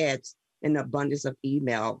had an abundance of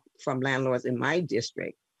email from landlords in my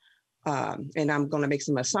district. And I'm going to make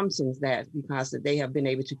some assumptions that because they have been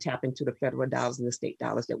able to tap into the federal dollars and the state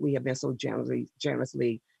dollars that we have been so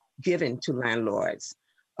generously given to landlords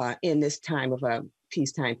in this time of a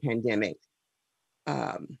peacetime pandemic.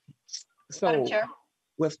 So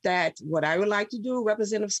with that, what I would like to do,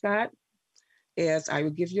 Representative Scott, is I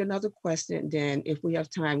will give you another question. Then if we have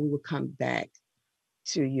time, we will come back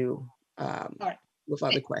to you with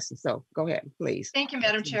other questions. So go ahead, please. Thank you,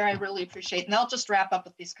 Madam Chair. I really appreciate it. And I'll just wrap up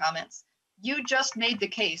with these comments. You just made the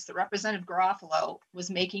case that Representative Garofalo was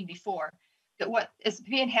making before, that what is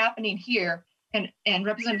being happening here, and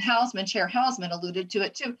Representative Hausman, Chair Hausman alluded to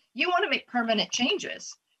it too, you want to make permanent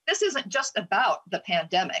changes. This isn't just about the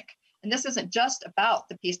pandemic, and this isn't just about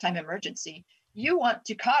the peacetime emergency. You want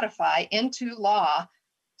to codify into law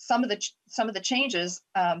some of the changes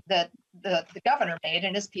that the governor made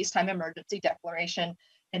in his peacetime emergency declaration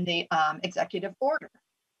in the executive order.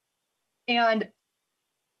 And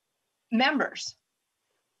members,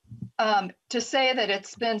 to say that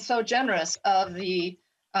it's been so generous of the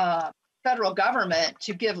federal government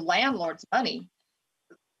to give landlords money,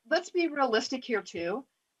 let's be realistic here too.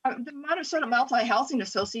 The Minnesota Multi-Housing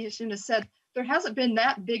Association has said there hasn't been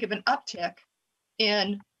that big of an uptick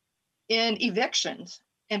in evictions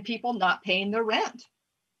and people not paying their rent.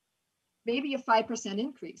 Maybe a 5%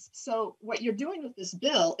 increase. So what you're doing with this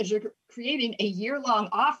bill is you're creating a year-long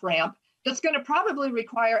off-ramp that's going to probably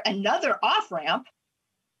require another off-ramp,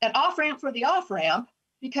 an off-ramp for the off-ramp,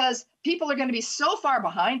 because people are going to be so far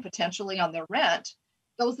behind potentially on their rent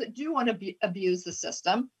those that do want to abuse the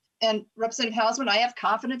system. And Representative Hausman, I have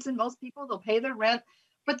confidence in most people, they'll pay their rent,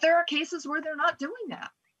 but there are cases where they're not doing that.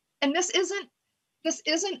 And this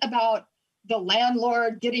isn't about the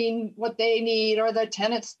landlord getting what they need or the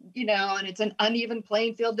tenants, and it's an uneven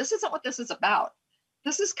playing field. This isn't what this is about.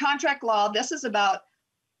 This is contract law. This is about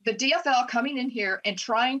the DFL coming in here and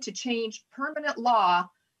trying to change permanent law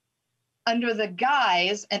under the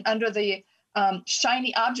guise and under the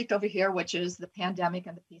shiny object over here, which is the pandemic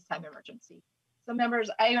and the peacetime emergency. So members,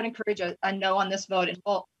 I would encourage a no on this vote, and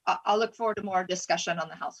I'll look forward to more discussion on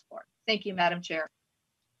the House floor. Thank you, Madam Chair.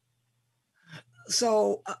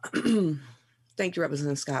 So thank you,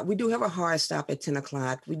 Representative Scott. We do have a hard stop at 10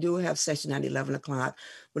 o'clock. We do have session at 11 o'clock.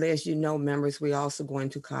 But as you know, members, we're also going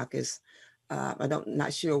to caucus.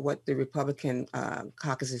 Not sure what the Republican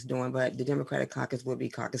caucus is doing, but the Democratic caucus will be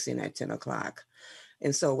caucusing at 10 o'clock.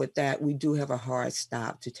 And so with that, we do have a hard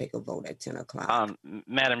stop to take a vote at 10 o'clock.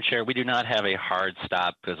 Madam Chair, we do not have a hard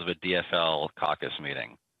stop because of a DFL caucus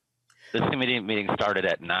meeting. This committee meeting started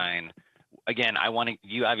at 9. Again,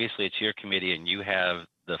 obviously it's your committee and you have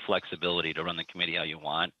the flexibility to run the committee how you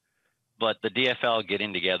want, but the DFL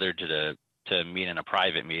getting together to meet in a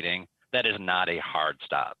private meeting, that is not a hard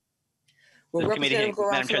stop. Well, this committee,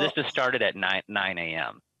 Madam Chair, this just started at 9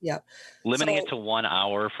 a.m. Yeah. Limiting it to 1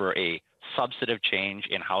 hour for a substantive change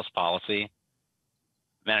in House policy,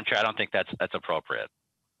 Madam Chair, I don't think that's appropriate.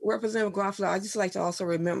 Representative Garofalo, I'd just like to also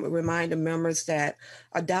remind the members that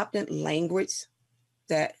adopted language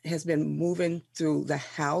that has been moving through the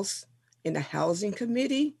House in the Housing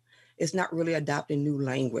Committee is not really adopting new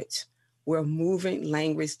language. We're moving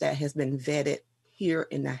language that has been vetted here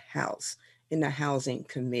in the House, in the Housing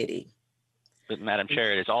Committee. But Madam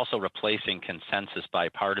Chair, it is also replacing consensus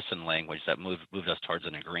bipartisan language that moved us towards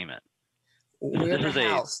an agreement. We're in the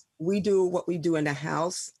House. We do what we do in the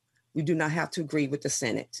House. We do not have to agree with the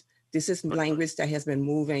Senate. This is language that has been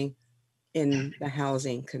moving in the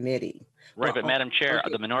Housing Committee. Right, but Madam Chair,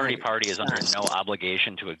 the minority party is under no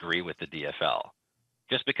obligation to agree with the DFL.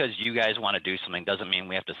 Just because you guys want to do something doesn't mean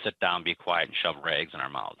we have to sit down, be quiet, and shove rags in our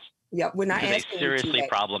mouths. Yeah, we're not asking you to do that. It's a seriously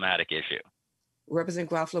problematic issue.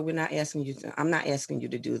 Representative Garofalo, we're not asking you to, I'm not asking you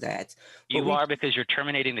to do that. You are, because you're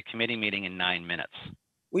terminating the committee meeting in 9 minutes.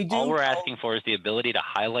 We do. All we're asking for is the ability to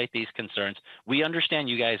highlight these concerns. We understand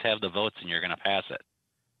you guys have the votes and you're going to pass it.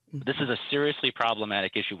 This is a seriously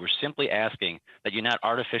problematic issue. We're simply asking that you not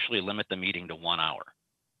artificially limit the meeting to 1 hour.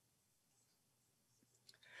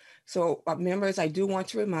 So members, I do want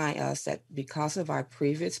to remind us that because of our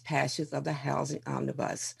previous passage of the Housing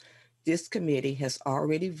Omnibus, this committee has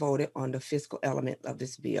already voted on the fiscal element of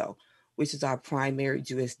this bill, which is our primary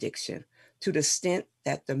jurisdiction. To the extent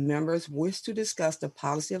that the members wish to discuss the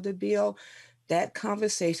policy of the bill, that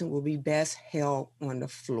conversation will be best held on the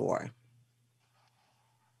floor.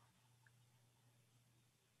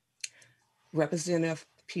 Representative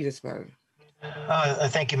Petersburg.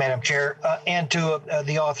 Thank you, Madam Chair. And to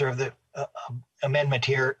the author of the amendment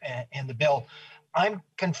here and the bill, I'm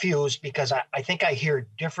confused because I think I hear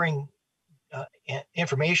differing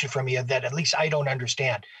information from you that at least I don't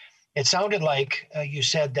understand. It sounded like you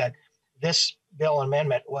said that this bill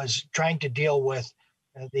amendment was trying to deal with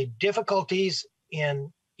the difficulties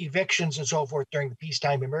in evictions and so forth during the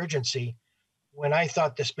peacetime emergency, when I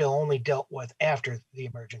thought this bill only dealt with after the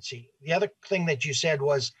emergency. The other thing that you said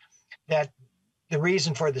was that the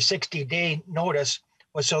reason for the 60-day notice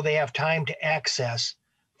was so they have time to access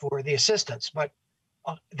for the assistance. But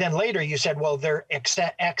then later you said, well, they're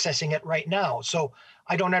accessing it right now. So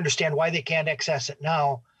I don't understand why they can't access it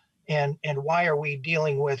now. And why are we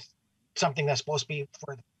dealing with something that's supposed to be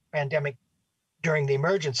for the pandemic during the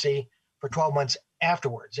emergency for 12 months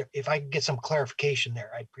afterwards? If I could get some clarification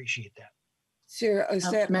there, I'd appreciate that. Sure. Is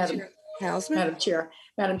that Madam Hausman?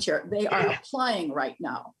 Madam Chair, they are applying right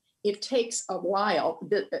now. It takes a while.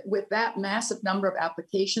 With that massive number of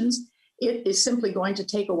applications, it is simply going to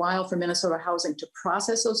take a while for Minnesota Housing to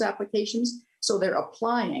process those applications. So they're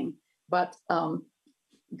applying, but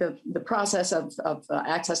the process of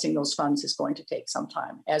accessing those funds is going to take some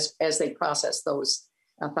time as they process those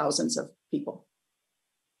thousands of people.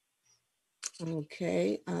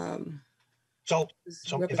 Okay. So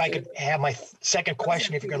if I could have my second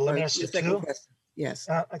question, if you're going to limit us to two. Yes.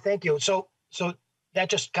 Thank you. So that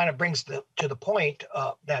just kind of brings to the point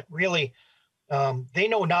that really they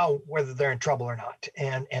know now whether they're in trouble or not,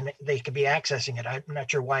 and they could be accessing it. I'm not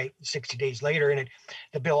sure why 60 days later, and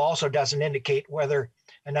the bill also doesn't indicate whether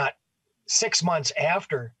or not 6 months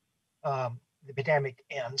after the pandemic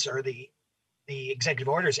ends or the executive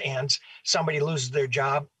orders ends, somebody loses their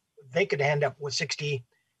job. They could end up with 60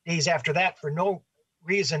 days after that for no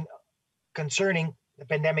reason concerning the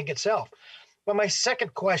pandemic itself. But my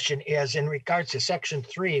second question is in regards to Section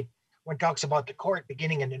 3, when it talks about the court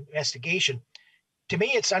beginning an investigation. To me,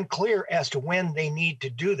 it's unclear as to when they need to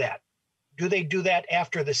do that. Do they do that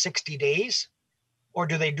after the 60 days? Or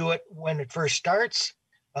do they do it when it first starts,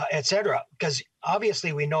 et cetera? Because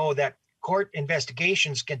obviously we know that court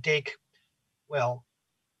investigations can take, well,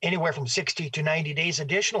 anywhere from 60 to 90 days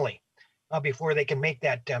additionally before they can make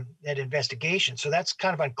that investigation. So that's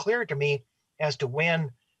kind of unclear to me as to when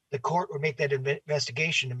the court would make that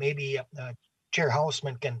investigation. And maybe Chair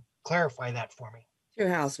Hausman can clarify that for me. Chair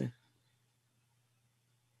Hausman.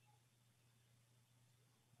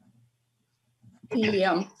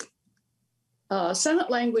 The Senate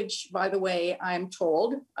language, by the way, I'm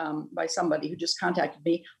told by somebody who just contacted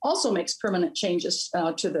me, also makes permanent changes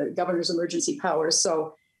to the governor's emergency powers.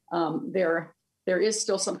 So there is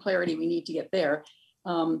still some clarity we need to get there.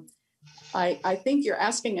 I think you're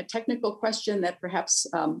asking a technical question that perhaps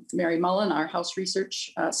Mary Mullen, our House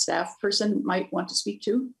Research staff person, might want to speak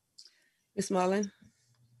to. Ms. Mullen.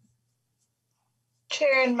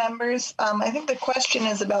 Chair and members, I think the question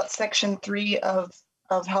is about Section 3 of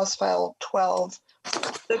House File 12.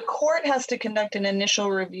 The court has to conduct an initial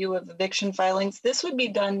review of eviction filings. This would be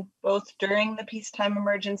done both during the peacetime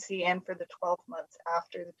emergency and for the 12 months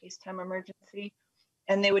after the peacetime emergency.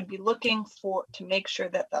 And they would be looking to make sure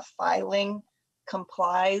that the filing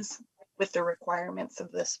complies with the requirements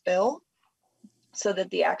of this bill so that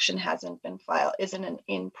the action hasn't been filed, isn't an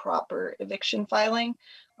improper eviction filing.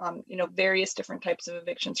 Various different types of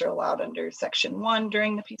evictions are allowed under Section 1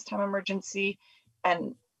 during the peacetime emergency,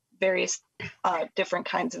 and various different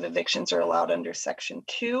kinds of evictions are allowed under Section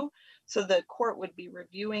 2. So the court would be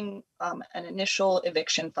reviewing an initial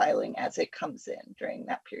eviction filing as it comes in during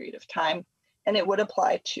that period of time. And it would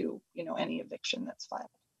apply to, any eviction that's filed.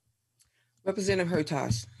 Representative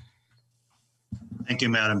Hertash. Thank you,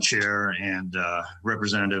 Madam Chair. And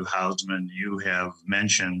Representative Hausman, you have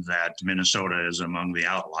mentioned that Minnesota is among the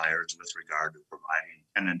outliers with regard to providing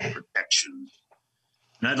tenant protections.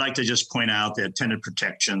 And I'd like to just point out that tenant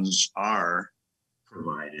protections are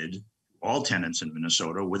provided to all tenants in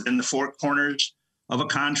Minnesota within the four corners of a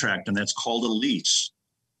contract, and that's called a lease.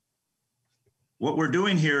 What we're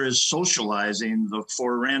doing here is socializing the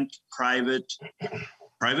for rent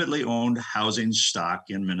privately owned housing stock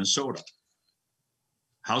in Minnesota.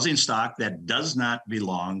 Housing stock that does not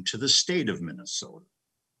belong to the state of Minnesota.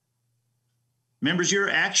 Members,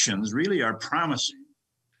 your actions really are promising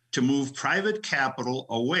to move private capital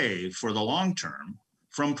away for the long term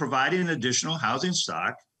from providing additional housing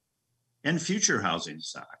stock and future housing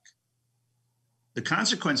stock. The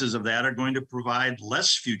consequences of that are going to provide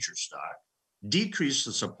less future stock, decrease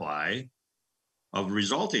the supply of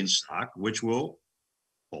resulting stock, which will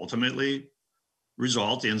ultimately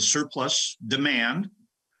result in surplus demand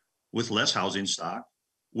with less housing stock,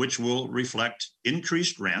 which will reflect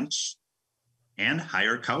increased rents and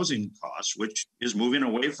higher housing costs, which is moving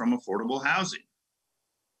away from affordable housing.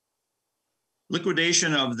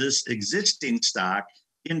 Liquidation of this existing stock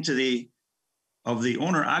into the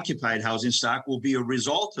owner-occupied housing stock will be a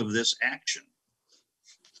result of this action.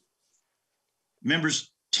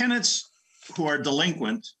 Members, tenants who are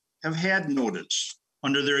delinquent have had notice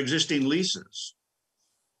under their existing leases,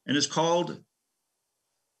 and it's called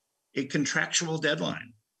a contractual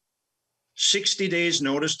deadline. 60 days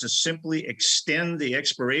notice to simply extend the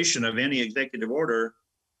expiration of any executive order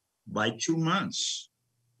by 2 months.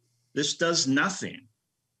 This does nothing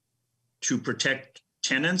to protect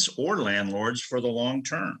tenants or landlords for the long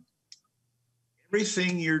term.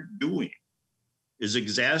 Everything you're doing is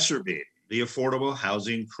exacerbating the affordable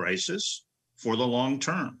housing crisis for the long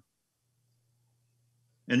term.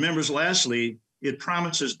 And members, lastly, it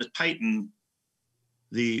promises to tighten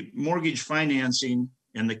the mortgage financing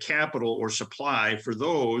and the capital or supply for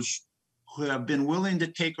those who have been willing to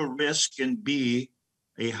take a risk and be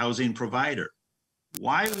a housing provider.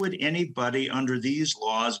 Why would anybody under these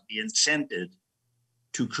laws be incented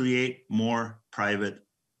to create more private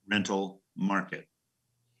rental market?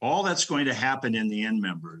 All that's going to happen in the end,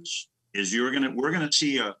 members, is we're going to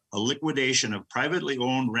see a liquidation of privately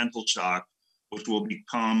owned rental stock, which will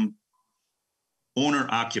become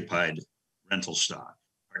owner-occupied rental stock,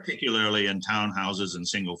 particularly in townhouses and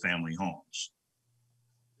single-family homes.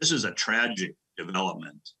 This is a tragic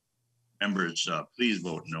development. Members, please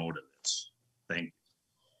vote no to this. Thank you.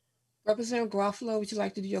 Representative Garofalo, would you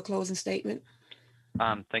like to do your closing statement?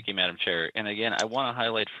 Thank you, Madam Chair. And again, I want to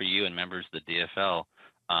highlight for you and members of the DFL,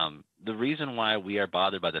 the reason why we are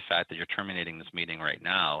bothered by the fact that you're terminating this meeting right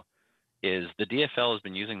now is the DFL has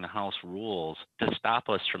been using the House rules to stop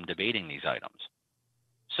us from debating these items.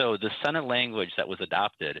 so the Senate language that was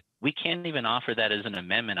adopted, we can't even offer that as an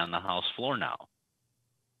amendment on the House floor now.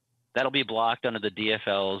 That'll be blocked under the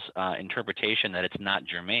DFL's interpretation that it's not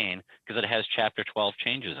germane because it has Chapter 12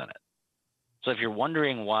 changes in it. So if you're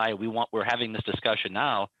wondering why we're having this discussion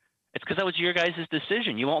now, it's because that was your guys'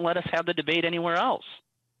 decision. You won't let us have the debate anywhere else.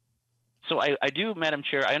 So I do, Madam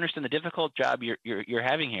Chair, I understand the difficult job you're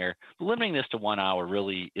having here, but limiting this to 1 hour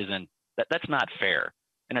really isn't, that's not fair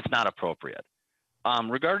and it's not appropriate.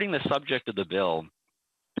 Regarding the subject of the bill,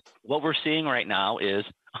 what we're seeing right now is,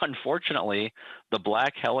 unfortunately, the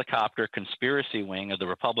black helicopter conspiracy wing of the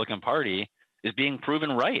Republican Party is being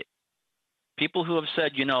proven right. People who have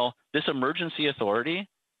said, you know, this emergency authority,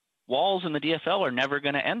 Walz and the DFL are never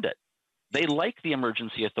going to end it. They like the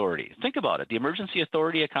emergency authority. Think about it. The emergency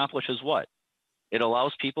authority accomplishes what? It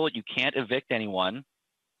allows people, you can't evict anyone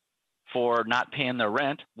for not paying their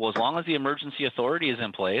rent. Well, as long as the emergency authority is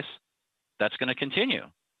in place, that's going to continue.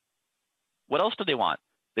 What else do they want?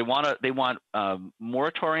 They want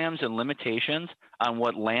moratoriums and limitations on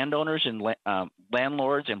what landowners and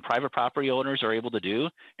landlords and private property owners are able to do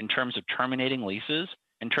in terms of terminating leases,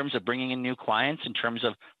 in terms of bringing in new clients, in terms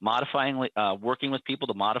of modifying, working with people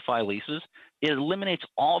to modify leases. It eliminates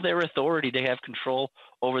all their authority to have control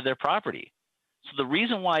over their property. So the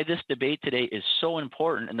reason why this debate today is so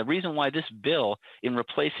important, and the reason why this bill, in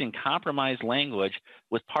replacing compromised language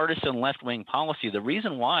with partisan left-wing policy, the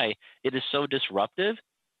reason why it is so disruptive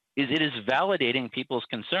is it is validating people's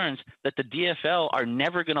concerns that the DFL are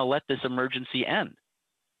never going to let this emergency end.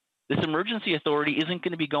 This emergency authority isn't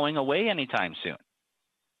going to be going away anytime soon.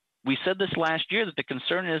 We said this last year that the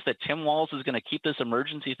concern is that Tim Walz is going to keep this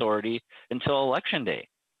emergency authority until Election Day.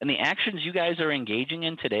 And the actions you guys are engaging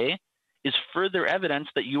in today is further evidence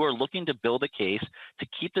that you are looking to build a case to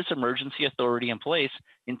keep this emergency authority in place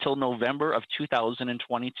until November of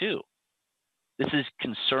 2022. This is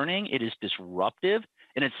concerning, it is disruptive,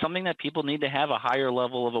 and it's something that people need to have a higher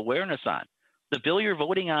level of awareness on. The bill you're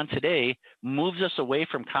voting on today moves us away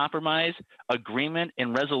from compromise, agreement,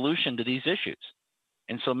 and resolution to these issues.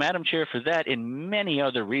 And so, Madam Chair, for that and many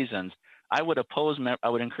other reasons, I would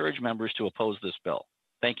encourage members to oppose this bill.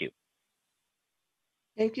 Thank you.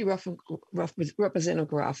 Thank you, Representative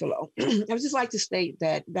Garofalo. I would just like to state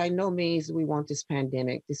that by no means do we want this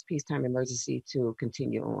pandemic, this peacetime emergency to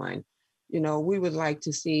continue on. You know, we would like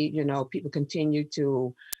to see, you know, people continue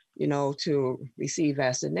to, you know, to receive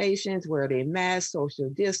vaccinations, wear their masks, social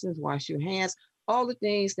distance, wash your hands, all the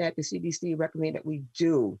things that the CDC recommend that we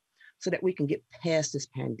do so that we can get past this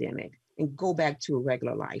pandemic and go back to a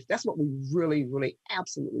regular life. That's what we really, really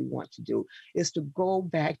absolutely want to do, is to go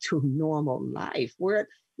back to normal life where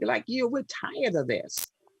you're like, we're tired of this,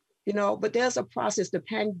 you know, but there's a process. The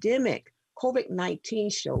pandemic,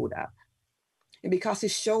 COVID-19 showed up. And because it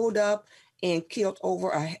showed up and killed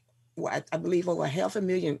over, I believe, over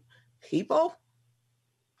 500,000 people,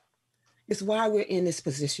 it's why we're in this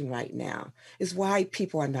position right now. It's why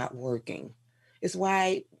people are not working. It's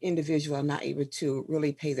why individuals are not able to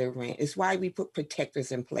really pay their rent. It's why we put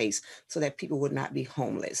protectors in place so that people would not be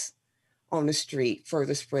homeless on the street,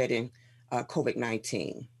 further spreading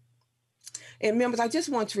COVID-19. And members, I just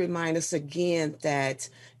want to remind us again that,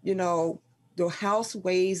 you know, the House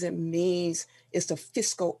Ways and Means is the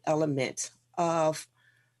fiscal element of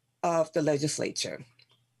the legislature.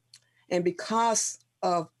 And because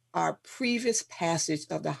of our previous passage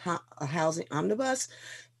of the Housing Omnibus,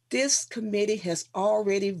 this committee has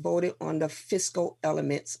already voted on the fiscal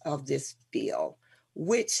elements of this bill,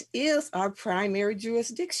 which is our primary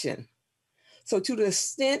jurisdiction. So to the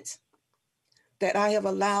extent that I have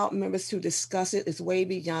allowed members to discuss it, it's way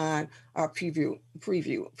beyond our preview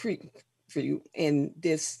in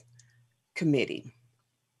this committee.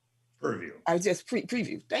 Purview. I just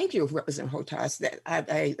preview. Thank you, Representative Hotas, that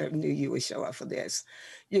I knew you would show up for this.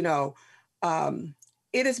 You know,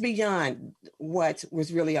 it is beyond what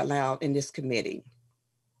was really allowed in this committee,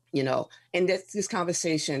 you know, and this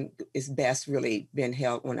conversation is best really been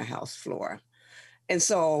held on the House floor. And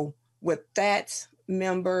so with that,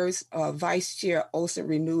 members, Vice Chair Olsen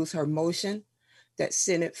renews her motion that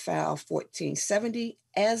Senate File 1470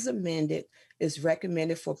 as amended is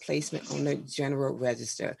recommended for placement on the General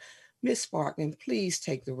Register. Ms. Sparkman, please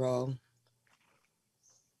take the roll.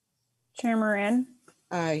 Chair Moran.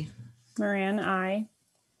 Aye. Moran, aye.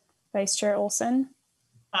 Vice Chair Olsen.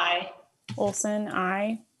 Aye. Olsen,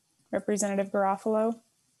 aye. Representative Garofalo.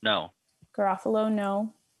 No. Garofalo,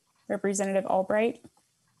 no. Representative Albright.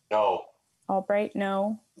 No. Albright,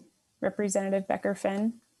 no. Representative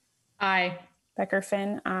Becker-Finn. Aye.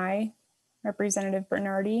 Becker-Finn, aye. Representative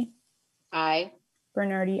Bernardi. Aye.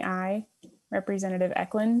 Bernardi, aye. Representative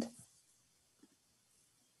Eklund.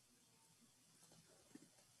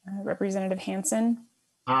 Representative Hansen.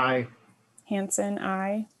 Aye. Hansen,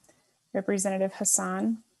 aye. Representative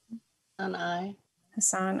Hassan. An aye.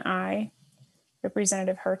 Hassan, aye.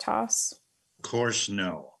 Representative Hertas. Of course,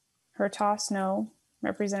 no. Hertas, no.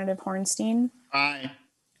 Representative Hornstein. Aye.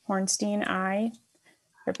 Hornstein, aye.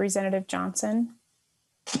 Representative Johnson.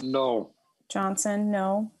 No. Johnson,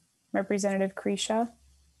 no. Representative Kresha.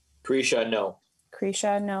 Kresha, no.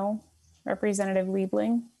 Kresha, no. Representative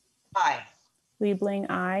Liebling. Aye. Liebling,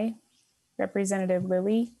 aye. Representative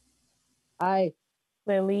Lilly. Aye.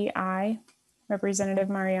 Lilly, aye. Representative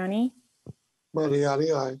Mariani.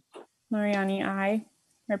 Mariani, aye. Mariani, aye.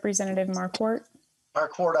 Representative Marquardt.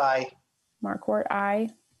 Marquardt, aye. Marquardt, aye.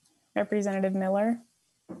 Representative Miller.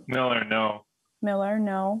 Miller, no. Miller,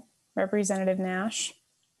 no. Representative Nash.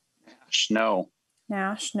 No.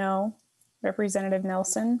 Nash, no. Representative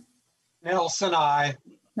Nelson. Nelson, aye.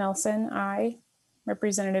 Nelson, aye.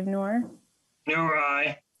 Representative Noor. Noor,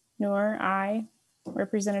 aye. Noor, aye.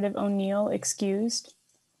 Representative O'Neill, excused.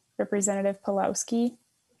 Representative Pulowski.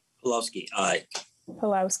 Pulowski, aye.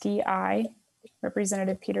 Pulowski, aye.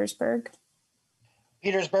 Representative Petersburg.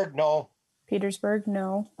 Petersburg, no. Petersburg,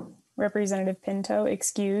 no. Representative Pinto,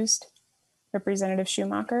 excused. Representative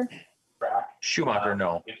Schumacher. Schumacher,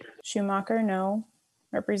 no. Schumacher, no.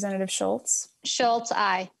 Representative Schultz. Schultz,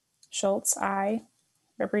 aye. Schultz, aye.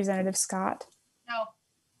 Representative Scott. No.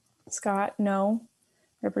 Scott, no.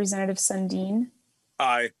 Representative Sundin.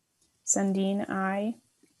 Aye. Sundin, aye.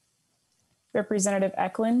 Representative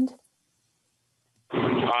Eklund.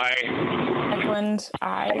 Aye. Eklund,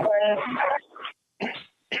 aye.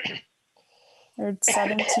 There are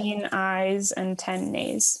 17 ayes and 10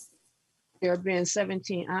 nays. There have been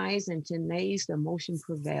 17 ayes and 10 nays. The motion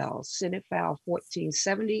prevails. Senate File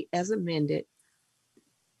 1470 as amended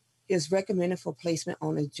is recommended for placement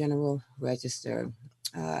on the general register.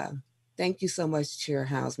 Thank you so much, Chair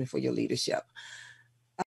Hausman, for your leadership.